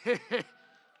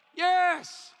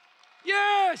 Yes.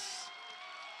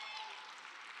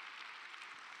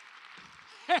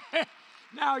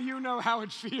 Now you know how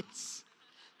it feels.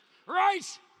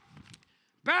 Right.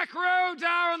 Back row,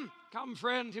 Darren. Come,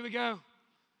 friend. Here we go.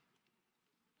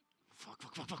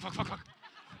 Fuck.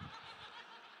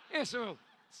 Yes, well,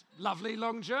 it's a lovely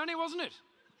long journey, wasn't it?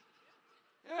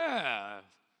 Yeah,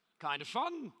 kind of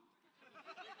fun.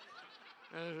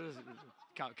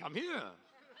 Come here.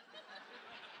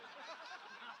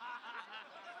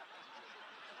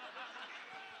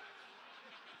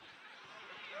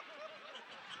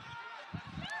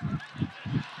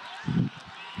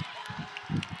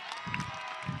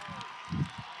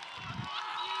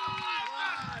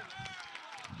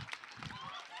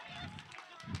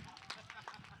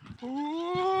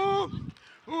 Ooh.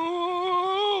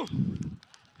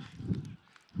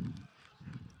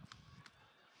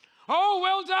 Oh,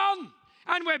 well done.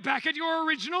 And we're back at your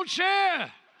original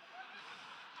chair.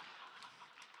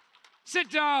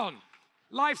 Sit down.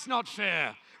 Life's not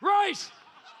fair. Right.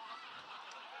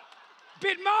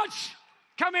 Bit much.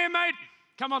 Come here, mate.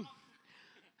 Come on.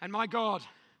 And my God.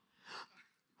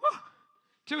 Whew.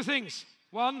 Two things.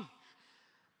 One,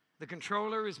 the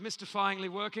controller is mystifyingly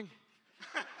working.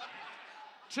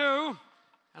 Two,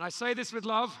 and I say this with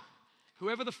love,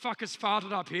 whoever the fuck has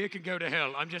farted up here can go to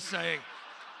hell. I'm just saying.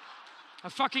 A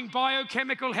fucking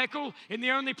biochemical heckle in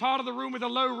the only part of the room with a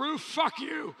low roof? Fuck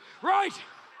you. Right.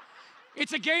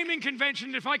 It's a gaming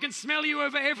convention. If I can smell you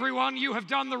over everyone, you have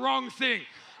done the wrong thing.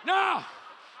 Now,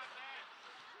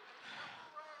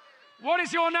 what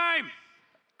is your name?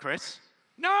 Chris?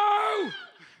 No!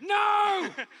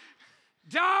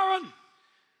 Darren!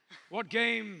 What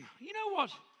game? You know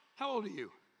what? How old are you?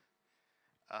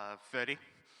 30.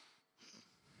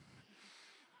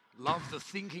 Love the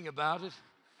thinking about it.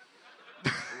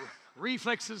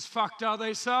 Reflexes fucked, are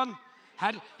they, son?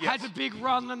 Had a big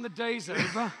run and the day's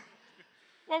over.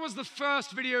 What was the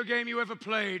first video game you ever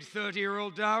played,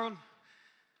 30-year-old Darren?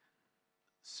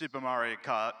 Super Mario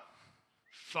Kart.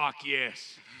 Fuck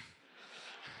yes.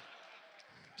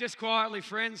 Just quietly,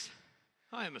 friends,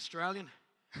 I am Australian,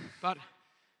 but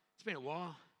it's been a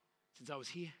while since I was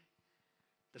here.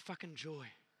 The fucking joy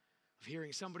of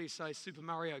hearing somebody say Super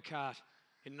Mario Kart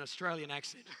in an Australian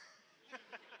accent.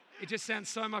 It just sounds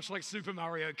so much like Super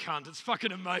Mario Cunt. It's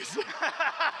fucking amazing.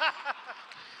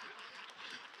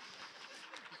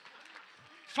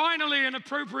 Finally, an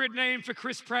appropriate name for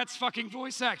Chris Pratt's fucking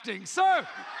voice acting. So,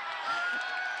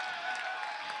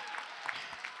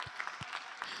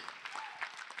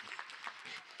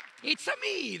 it's a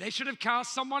me. They should have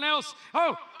cast someone else.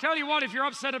 Oh, tell you what, if you're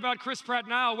upset about Chris Pratt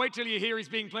now, wait till you hear he's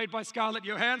being played by Scarlett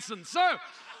Johansson. So,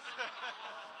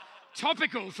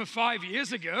 Topical for 5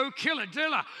 years ago. Killer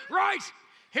diller. Right,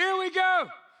 here we go.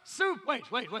 Wait.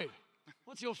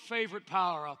 What's your favorite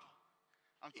power-up?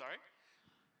 I'm sorry?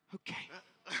 Okay.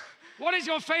 What is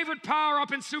your favorite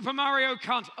power-up in Super Mario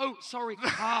Kart? Oh, sorry,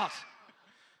 Kart.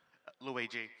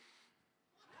 Luigi.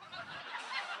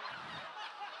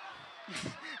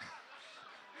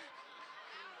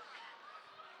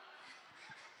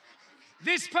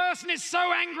 This person is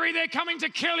so angry they're coming to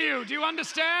kill you. Do you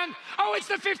understand? Oh, it's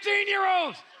the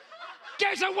 15-year-old.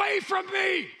 Get away from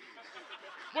me.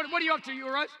 What are you up to? You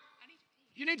all right?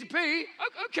 You need to pee?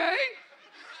 Okay.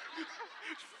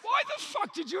 Why the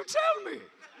fuck did you tell me?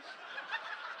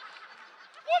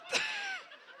 What the...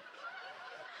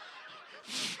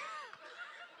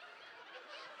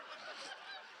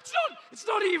 It's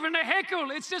not even a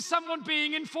heckle. It's just someone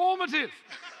being informative.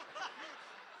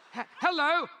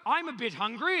 Hello, I'm a bit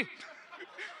hungry.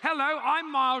 Hello,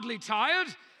 I'm mildly tired.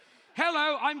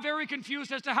 Hello, I'm very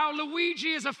confused as to how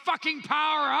Luigi is a fucking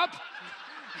power-up.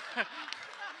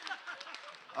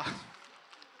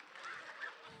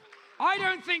 I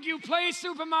don't think you play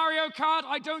Super Mario Kart.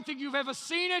 I don't think you've ever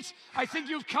seen it. I think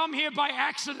you've come here by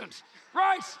accident.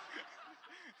 Right?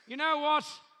 You know what?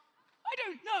 I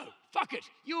don't know. Fuck it.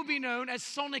 You'll be known as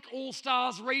Sonic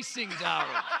All-Stars Racing,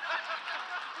 Darren.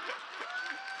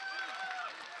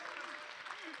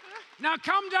 Now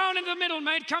come down in the middle,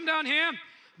 mate. Come down here.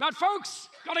 But folks,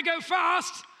 gotta go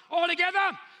fast. All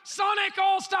together. Sonic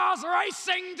All-Stars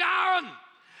Racing, Darren.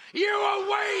 You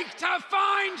awake to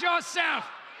find yourself.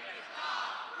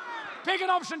 Pick an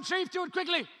option, Chief. Do it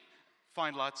quickly.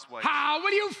 Find light switch. How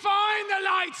will you find the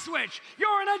light switch?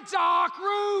 You're in a dark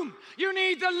room. You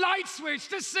need the light switch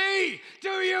to see. Do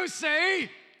you see?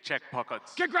 Check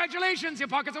pockets. Congratulations, your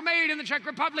pockets are made in the Czech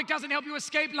Republic. Doesn't help you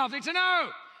escape. Lovely to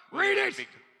know. Read it.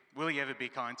 Will he ever be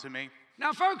kind to me?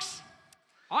 Now, folks,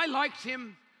 I liked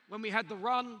him when we had the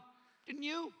run. Didn't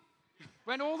you?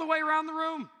 Went all the way around the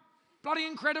room. Bloody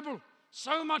incredible.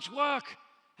 So much work.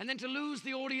 And then to lose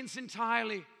the audience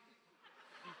entirely.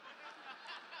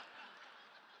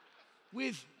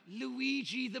 With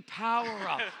Luigi the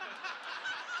power-up.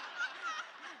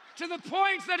 To the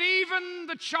point that even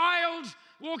the child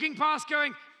walking past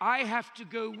going, I have to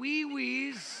go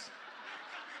wee-wees,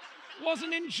 was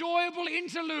an enjoyable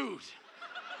interlude.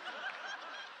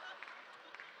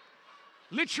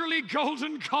 Literally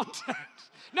golden content.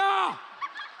 Now,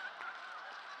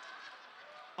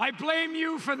 I blame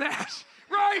you for that.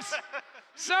 Right,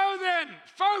 so then,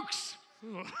 folks,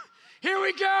 here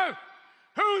we go.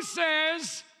 Who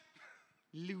says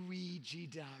Luigi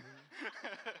Darren?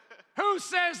 Who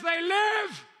says they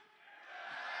live?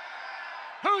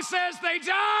 Who says they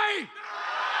die?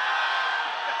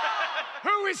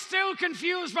 Who is still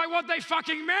confused by what they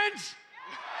fucking meant?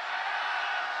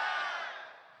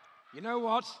 You know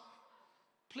what?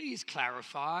 Please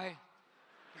clarify.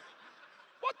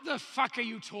 What the fuck are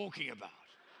you talking about?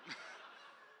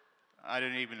 I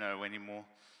don't even know anymore.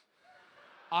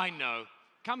 I know.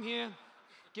 Come here.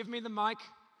 Give me the mic.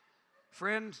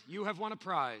 Friend, you have won a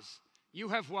prize. You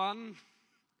have won...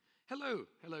 Hello,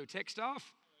 tech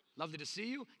staff. Lovely to see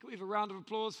you. Can we have a round of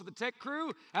applause for the tech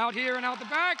crew out here and out the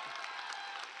back?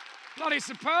 Bloody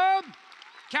superb.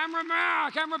 Camera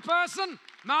person,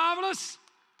 marvelous.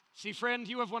 See, friend,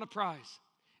 you have won a prize.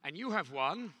 And you have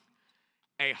won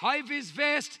a high-vis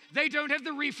vest they don't have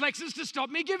the reflexes to stop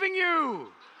me giving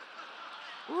you.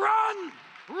 Run,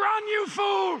 you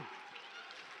fool.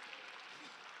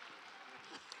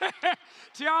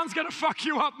 Tian's gonna fuck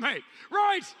you up, mate.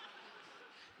 Right.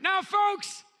 Now,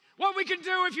 folks, what we can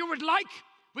do, if you would like,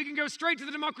 we can go straight to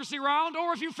the democracy round,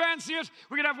 or if you fancy it,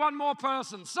 we can have one more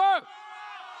person. So,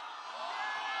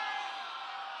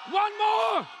 one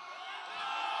more.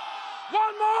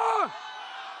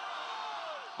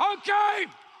 Okay,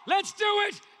 let's do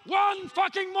it. One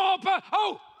fucking more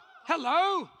Oh,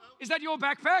 hello. Is that your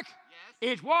backpack?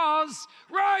 Yes. It was.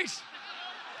 Right.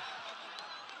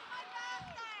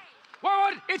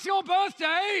 What? It's your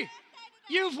birthday?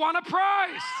 You've won a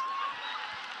prize.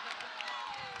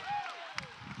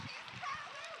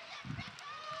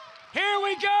 Here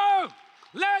we go.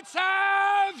 Let's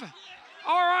have...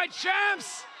 All right,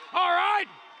 champs. All right.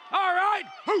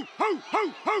 Hoo.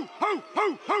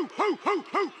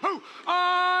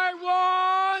 I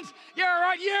want... Yeah, all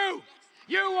right,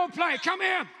 you will play. Come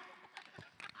here.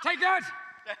 Take that.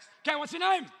 Yes. Okay, what's your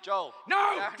name? Joel.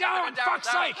 No, Darren, fuck's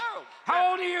sake. Darryl.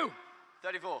 How old are you?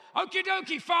 34. Okie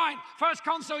dokie, fine. First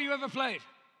console you ever played?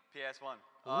 PS1.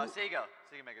 Sega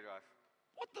Mega Drive.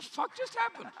 What the fuck just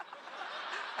happened?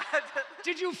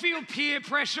 Did you feel peer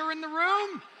pressure in the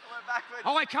room? backwards.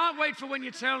 Oh, I can't wait for when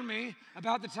you tell me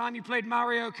about the time you played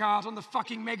Mario Kart on the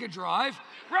fucking Mega Drive.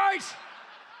 Right!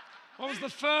 What was the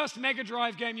first Mega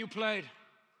Drive game you played?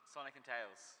 Sonic and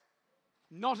Tails.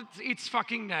 Not its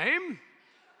fucking name.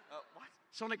 What?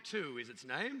 Sonic 2 is its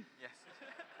name. Yes.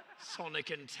 Sonic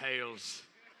and Tails.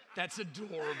 That's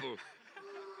adorable.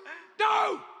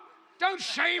 No! Don't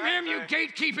shame him, you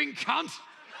gatekeeping cunt!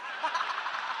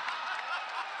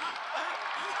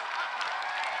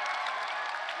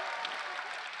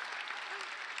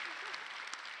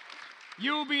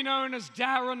 You'll be known as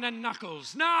Darren and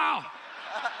Knuckles. Now!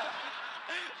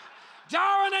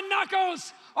 Darren and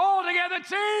Knuckles, all together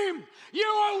team!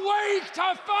 You awake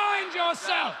to find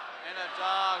yourself! In a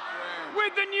dark room.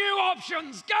 With the new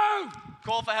options, go!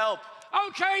 Call for help.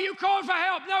 Okay, you called for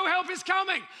help. No help is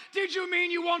coming. Did you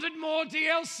mean you wanted more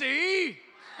DLC?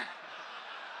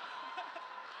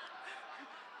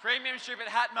 Premium stupid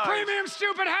hat mode. Premium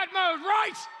stupid hat mode,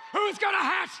 right? Who's got a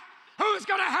hat? Who's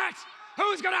got a hat?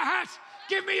 Who's got a hat?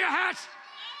 Give me a hat.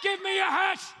 Give me a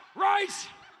hat. Right?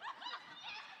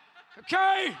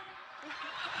 Okay.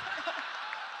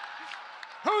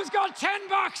 Who's got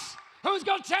 $10? Who's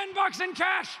got $10 in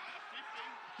cash?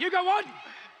 You got what?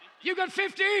 You got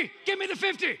 50? Give me the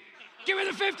 50. Give me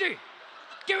the 50.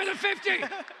 Give me the 50.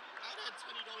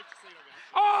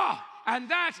 Oh, and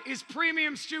that is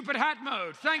premium stupid hat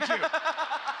mode. Thank you.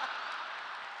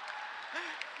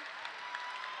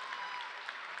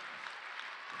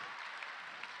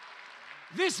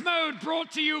 This mode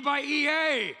brought to you by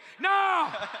EA.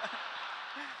 Now,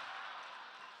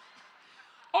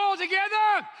 all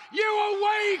together, you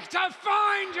awake to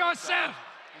find yourself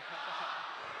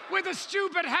with a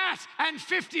stupid hat and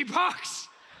 $50.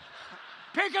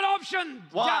 Pick an option.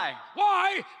 Why?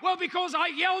 Why? Well, because I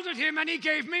yelled at him and he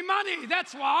gave me money.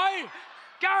 That's why.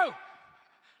 Go.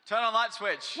 Turn on light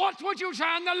switch. What would you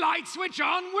turn the light switch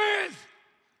on with?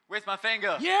 With my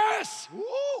finger. Yes.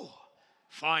 Ooh.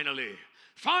 Finally.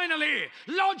 Finally,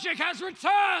 logic has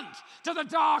returned to the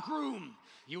dark room.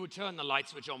 You would turn the light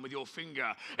switch on with your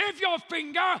finger. If your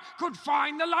finger could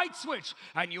find the light switch,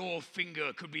 and your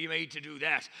finger could be made to do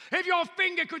that. If your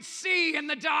finger could see in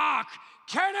the dark,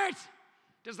 can it?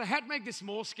 Does the hat make this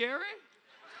more scary?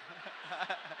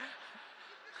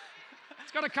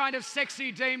 It's got a kind of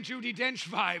sexy Dame Judi Dench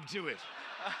vibe to it.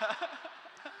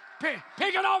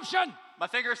 Pick an option. My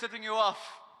finger is tipping you off.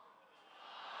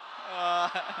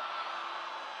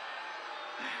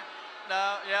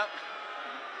 No, yep.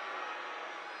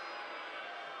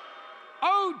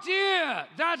 Oh dear,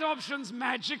 that option's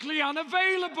magically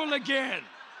unavailable again.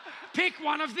 Pick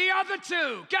one of the other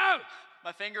two. Go.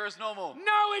 My finger is normal.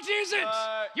 No, it isn't.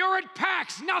 You're at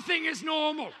PAX. Nothing is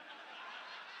normal.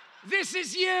 This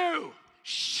is you.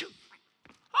 Shoot.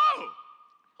 Oh,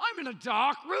 I'm in a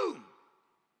dark room.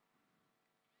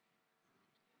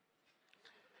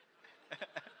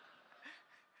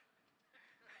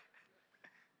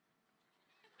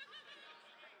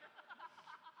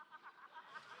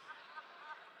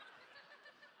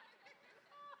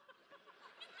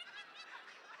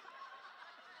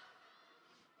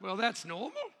 Well, that's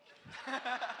normal.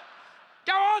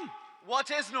 Go on. What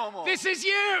is normal? This is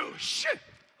you. Shh.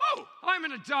 Oh, I'm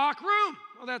in a dark room.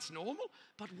 Well, that's normal.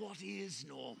 But what is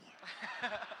normal?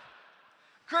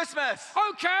 Christmas.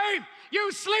 Okay.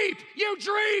 You sleep. You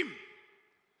dream.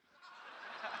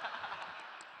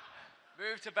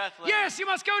 Move to Bethlehem. Yes, you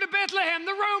must go to Bethlehem.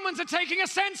 The Romans are taking a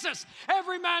census.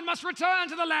 Every man must return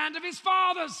to the land of his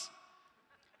fathers.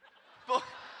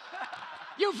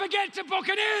 You forget to book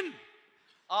an inn.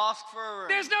 Ask for a room.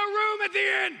 There's no room at the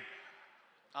inn.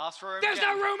 Ask for a room. There's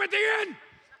again. no room at the inn.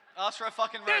 Ask for a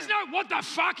fucking room. There's no... What the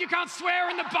fuck? You can't swear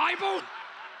in the Bible?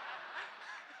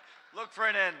 Look for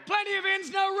an inn. Plenty of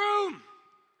inns, no room.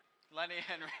 Lenny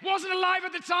Henry. Wasn't alive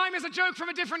at the time. Is a joke from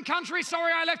a different country.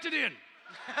 Sorry, I left it in.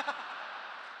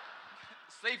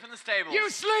 Sleep in the stables. You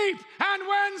sleep, and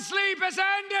when sleep has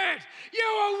ended, you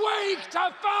awake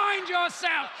to find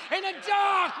yourself in a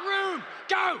dark room.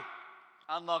 Go.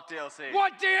 Unlock DLC.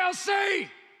 What DLC?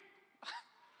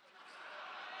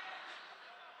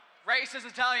 Racist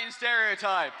Italian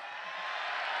stereotype.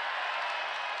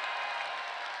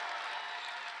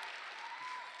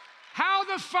 How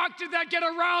the fuck did that get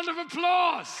a round of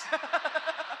applause?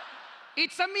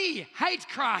 It's a me, hate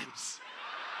crimes.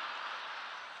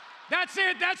 That's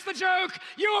it, that's the joke.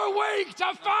 You're awake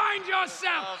to find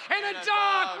yourself in a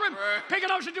dark room. Pick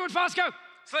an option, do it fast, go.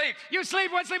 Sleep. You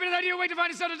sleep, when sleeping in bed, you awake to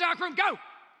find yourself in a dark room, go.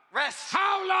 Rest.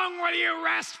 How long will you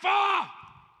rest for?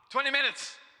 20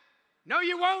 minutes. No,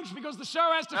 you won't, because the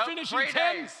show has to finish in 3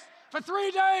 10. days. For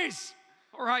 3 days.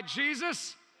 All right,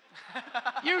 Jesus.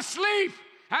 You sleep,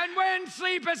 And when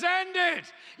sleep has ended,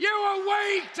 you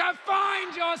awake to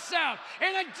find yourself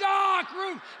in a dark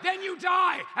room. Then you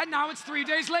die, and now it's 3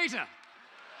 days later.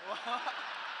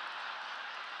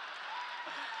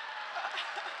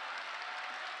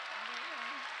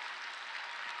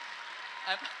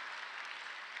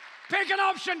 Pick an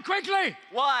option, quickly.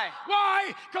 Why?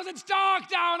 Why? Because it's dark,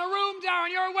 Darren, a room,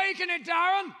 Darren. You're awake in it,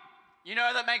 Darren. You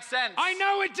know that makes sense. I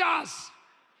know it does.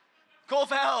 Call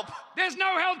for help. There's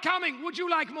no help coming. Would you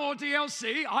like more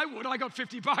DLC? I would. I got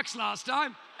 $50 last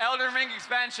time. Elden Ring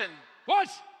expansion. What?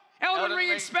 Elden Ring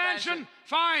Ring expansion?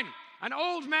 Fine. An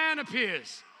old man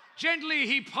appears. Gently,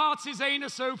 he parts his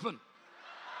anus open.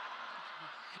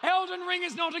 Elden Ring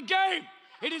is not a game.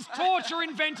 It is torture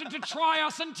invented to try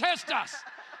us and test us.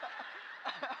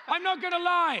 I'm not going to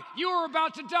lie. You are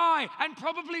about to die and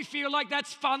probably feel like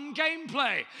that's fun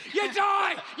gameplay. You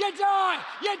die! You die!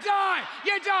 You die!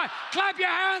 You die! Clap your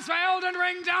hands for Elden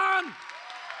Ring, Darren.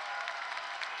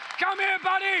 Come here,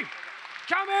 buddy.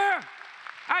 Come here.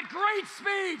 At great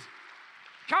speed.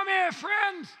 Come here,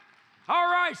 friend. All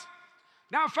right.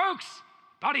 Now, folks,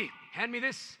 buddy, hand me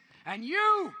this. And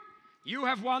you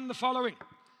have won the following.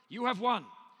 You have won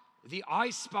the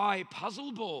I Spy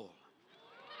puzzle ball.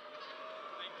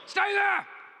 Stay there!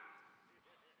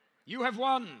 You have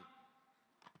won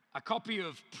a copy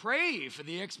of Prey for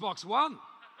the Xbox One.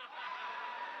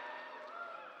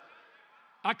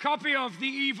 A copy of The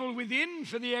Evil Within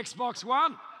for the Xbox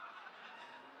One.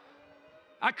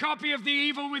 A copy of The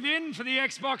Evil Within for the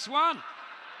Xbox One.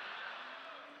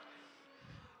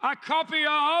 A copy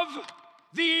of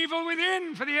The Evil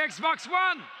Within for the Xbox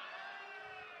One.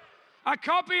 A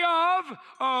copy of,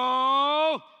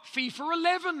 FIFA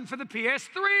 11 for the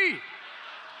PS3.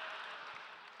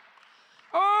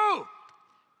 Oh,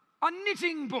 a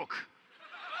knitting book.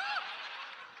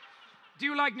 Do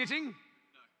you like knitting?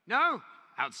 No?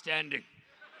 Outstanding.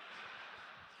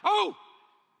 Oh,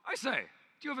 I say,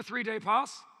 do you have a 3-day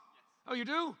pass? Yes. Oh, you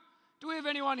do? Do we have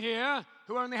anyone here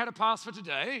who only had a pass for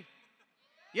today?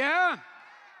 Yeah?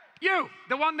 You,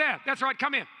 the one there. That's right,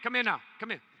 come here. Come here now.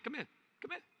 Come here, come here, come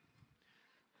here.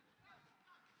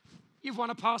 You've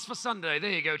won a pass for Sunday. There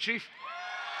you go, Chief.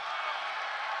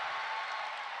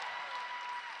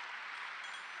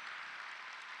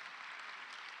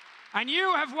 And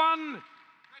you have won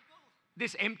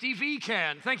this empty V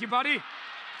can. Thank you, buddy.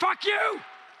 Fuck you!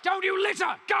 Don't you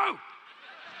litter! Go!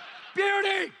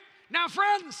 Beauty! Now,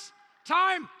 friends,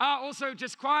 time. Also,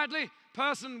 just quietly,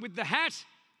 person with the hat,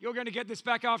 you're going to get this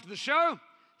back after the show.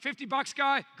 $50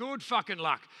 guy, good fucking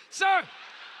luck. So,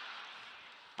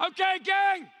 okay,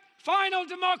 gang. Final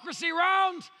democracy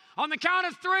round. On the count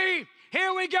of 3,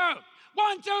 here we go.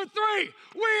 1, 2, 3.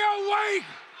 We awake.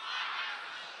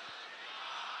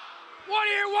 What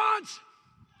do you want?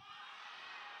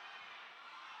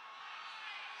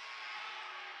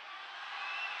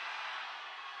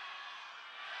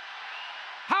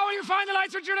 How will you find the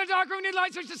light switch in a dark room? Need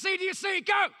light switch to see. Do you see?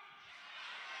 Go.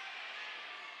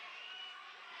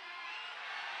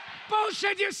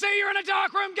 Bullshit, you see. You're in a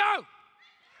dark room. Go.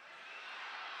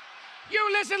 You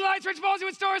listen to the light switch balls you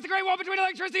would store as the great wall between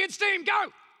electricity and steam.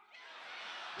 Go!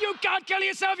 You can't kill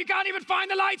yourself. You can't even find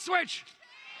the light switch.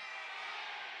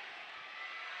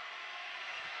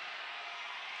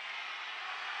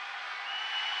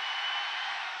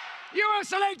 You have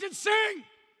selected sing.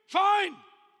 Fine.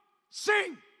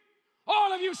 Sing.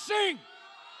 All of you sing.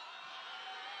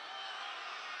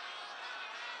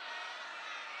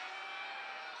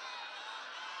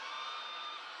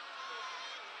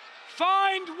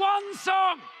 Find one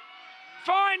song.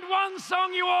 Find one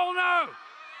song you all know.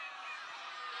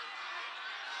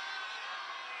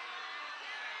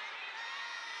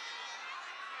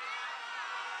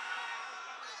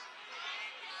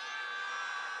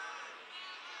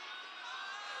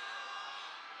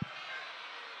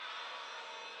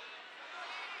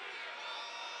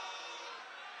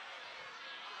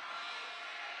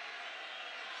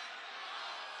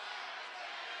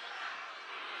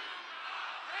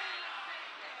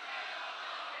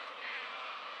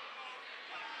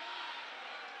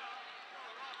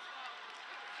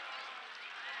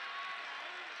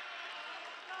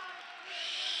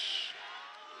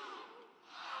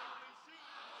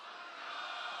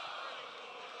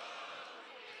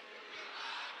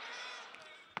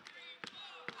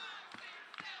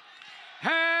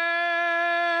 Hey,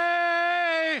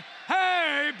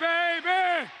 hey,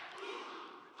 baby,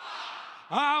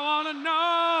 I want to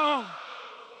know.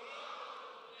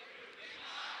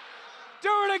 Do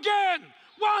it again.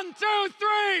 1, 2,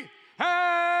 3.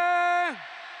 Hey.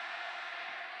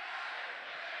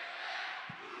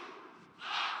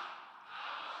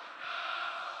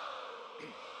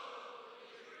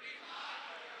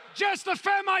 Just the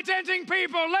femme-identing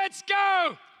people. Let's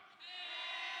go.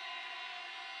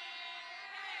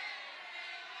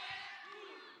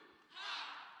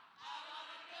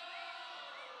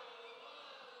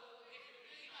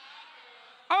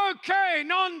 Okay,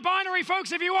 non-binary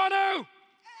folks, if you want to.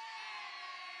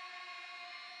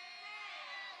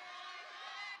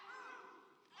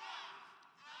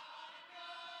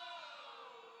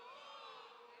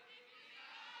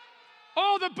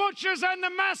 All the butchers and the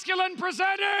masculine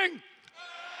presenting.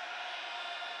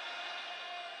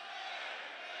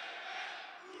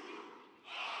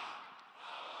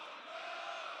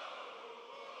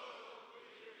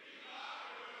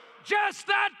 Just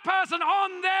that person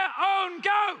on their own,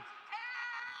 go.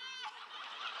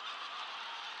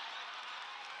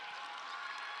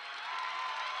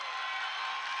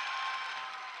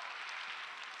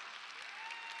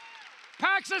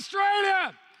 PAX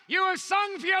Australia, you have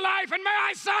sung for your life, and may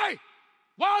I say,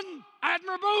 1,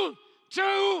 admirable.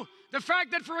 2, the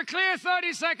fact that for a clear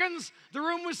 30 seconds, the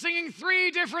room was singing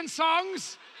 3 different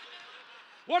songs.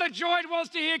 What a joy it was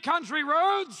to hear Country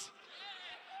Roads,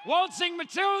 Waltzing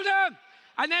Matilda,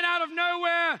 and then out of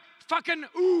nowhere, fucking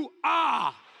ooh,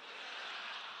 ah.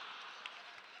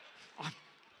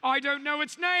 I don't know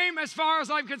its name as far as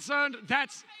I'm concerned.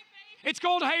 It's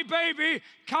called Hey Baby.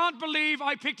 Can't believe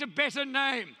I picked a better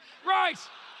name. Right.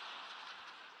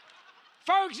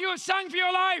 Folks, you have sung for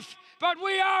your life, but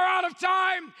we are out of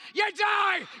time. You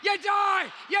die, you die,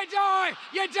 you die,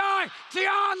 you die.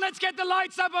 Tian, let's get the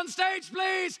lights up on stage,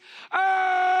 please.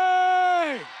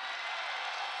 Hey!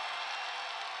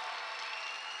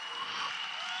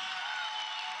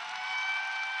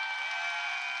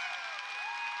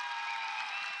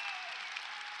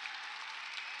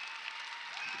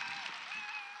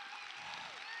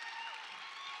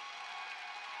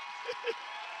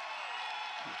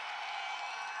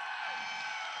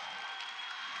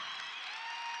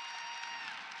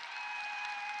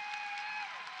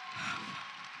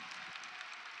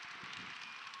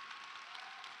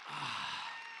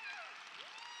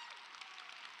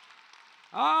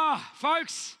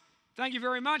 Folks, thank you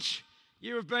very much.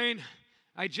 You have been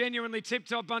a genuinely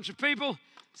tip-top bunch of people.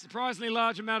 Surprisingly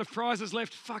large amount of prizes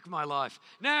left. Fuck my life.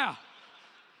 Now,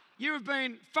 you have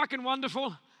been fucking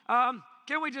wonderful.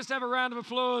 Can we just have a round of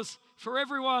applause for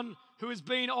everyone who has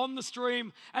been on the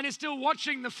stream and is still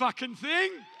watching the fucking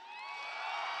thing?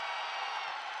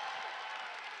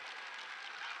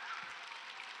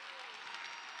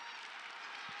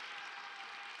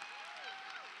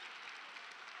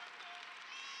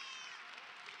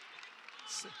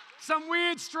 Some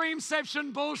weird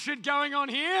streamception bullshit going on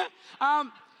here.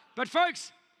 But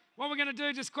folks, what we're going to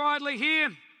do just quietly here,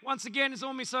 once again, is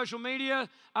on my social media.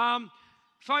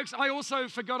 Folks, I also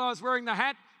forgot I was wearing the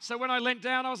hat, so when I leant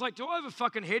down, I was like, do I have a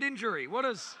fucking head injury? What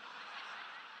has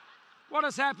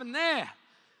happened there?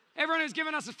 Everyone who's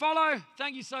given us a follow,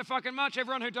 thank you so fucking much.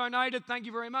 Everyone who donated, thank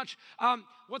you very much.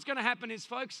 What's going to happen is,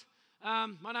 folks,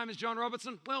 my name is John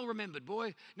Robertson. Well remembered,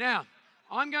 boy. Now,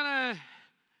 I'm going to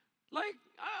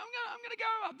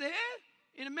go up there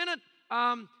in a minute.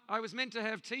 I was meant to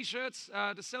have T-shirts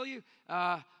to sell you.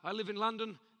 I live in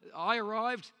London. I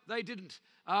arrived. They didn't.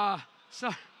 So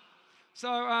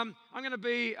I'm going to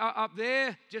be up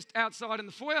there, just outside in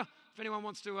the foyer. If anyone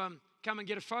wants to come and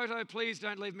get a photo, please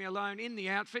don't leave me alone in the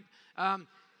outfit.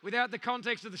 Without the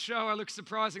context of the show, I look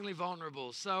surprisingly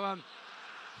vulnerable. So,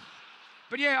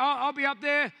 but yeah, I'll be up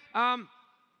there.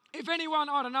 If anyone,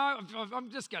 I don't know, I'm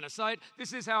just going to say it,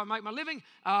 this is how I make my living.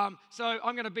 So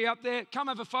I'm going to be up there. Come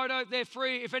have a photo. They're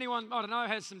free. If anyone, I don't know,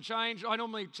 has some change, I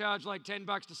normally charge like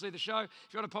 $10 to see the show. If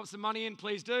you want to pop some money in,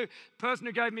 please do. Person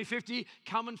who gave me 50,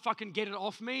 come and fucking get it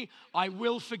off me. I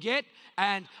will forget.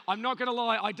 And I'm not going to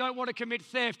lie, I don't want to commit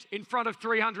theft in front of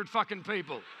 300 fucking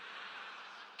people.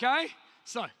 Okay?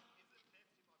 So.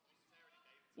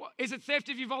 Is it theft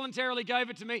if you voluntarily gave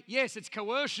it to me? Yes, it's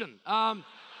coercion.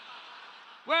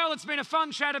 Well, it's been a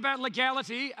fun chat about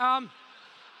legality.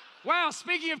 Wow,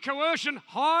 speaking of coercion,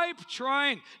 hype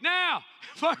train. Now,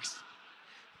 folks,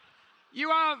 you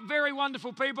are very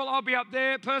wonderful people. I'll be up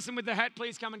there. Person with the hat,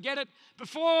 please come and get it.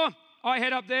 Before I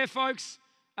head up there, folks,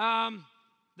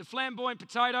 the flamboyant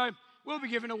potato will be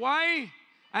given away.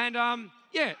 And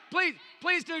yeah,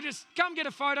 please do just come get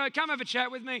a photo, come have a chat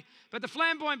with me. But the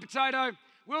flamboyant potato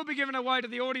will be given away to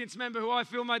the audience member who I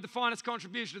feel made the finest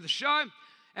contribution to the show.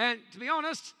 And to be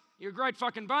honest, you're a great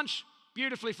fucking bunch,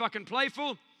 beautifully fucking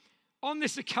playful. On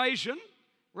this occasion,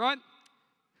 right,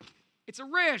 it's a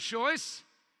rare choice.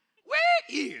 Where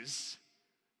is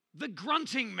the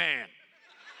grunting man?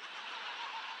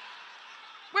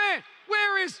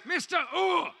 Where is Mr.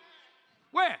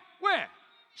 Where?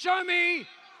 Show me.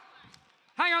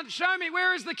 Hang on, show me.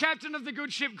 Where is the captain of the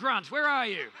good ship Grunt? Where are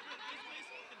you?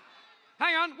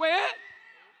 Hang on, where?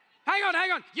 Hang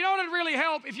on. You know what would really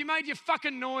help? If you made your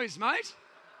fucking noise, mate.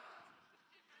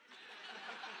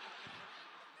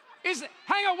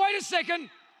 Hang on, wait a second.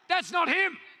 That's not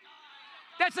him.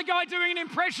 That's a guy doing an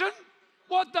impression.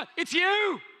 What the? It's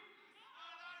you.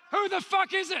 Who the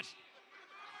fuck is it?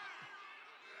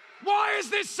 Why is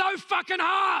this so fucking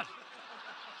hard?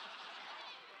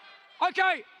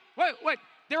 Okay, wait.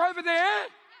 They're over there?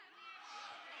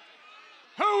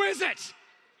 Who is it?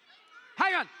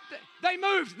 Hang on. They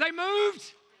moved.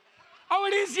 Oh,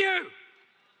 it is you.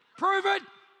 Prove it.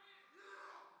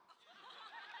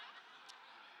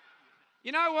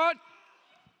 You know what?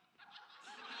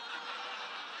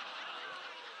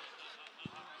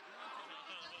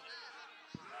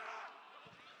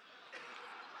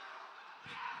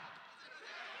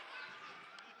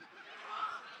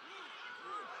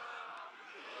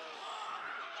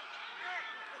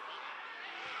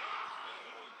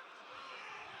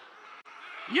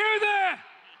 You there!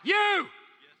 You!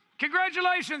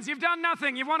 Congratulations, you've done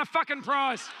nothing. You've won a fucking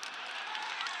prize.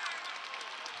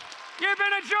 You've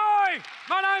been a joy.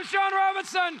 My name's John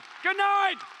Robertson. Good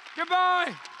night.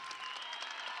 Goodbye.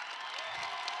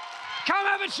 Come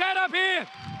have a chat up here.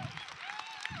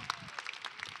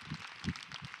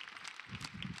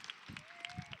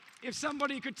 If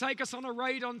somebody could take us on a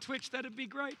raid on Twitch, that'd be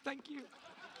great. Thank you.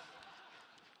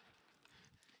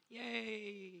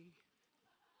 Yay.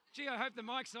 Gee, I hope the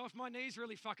mic's off. My knees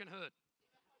really fucking hurt.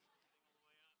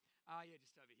 Yeah,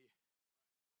 just over here.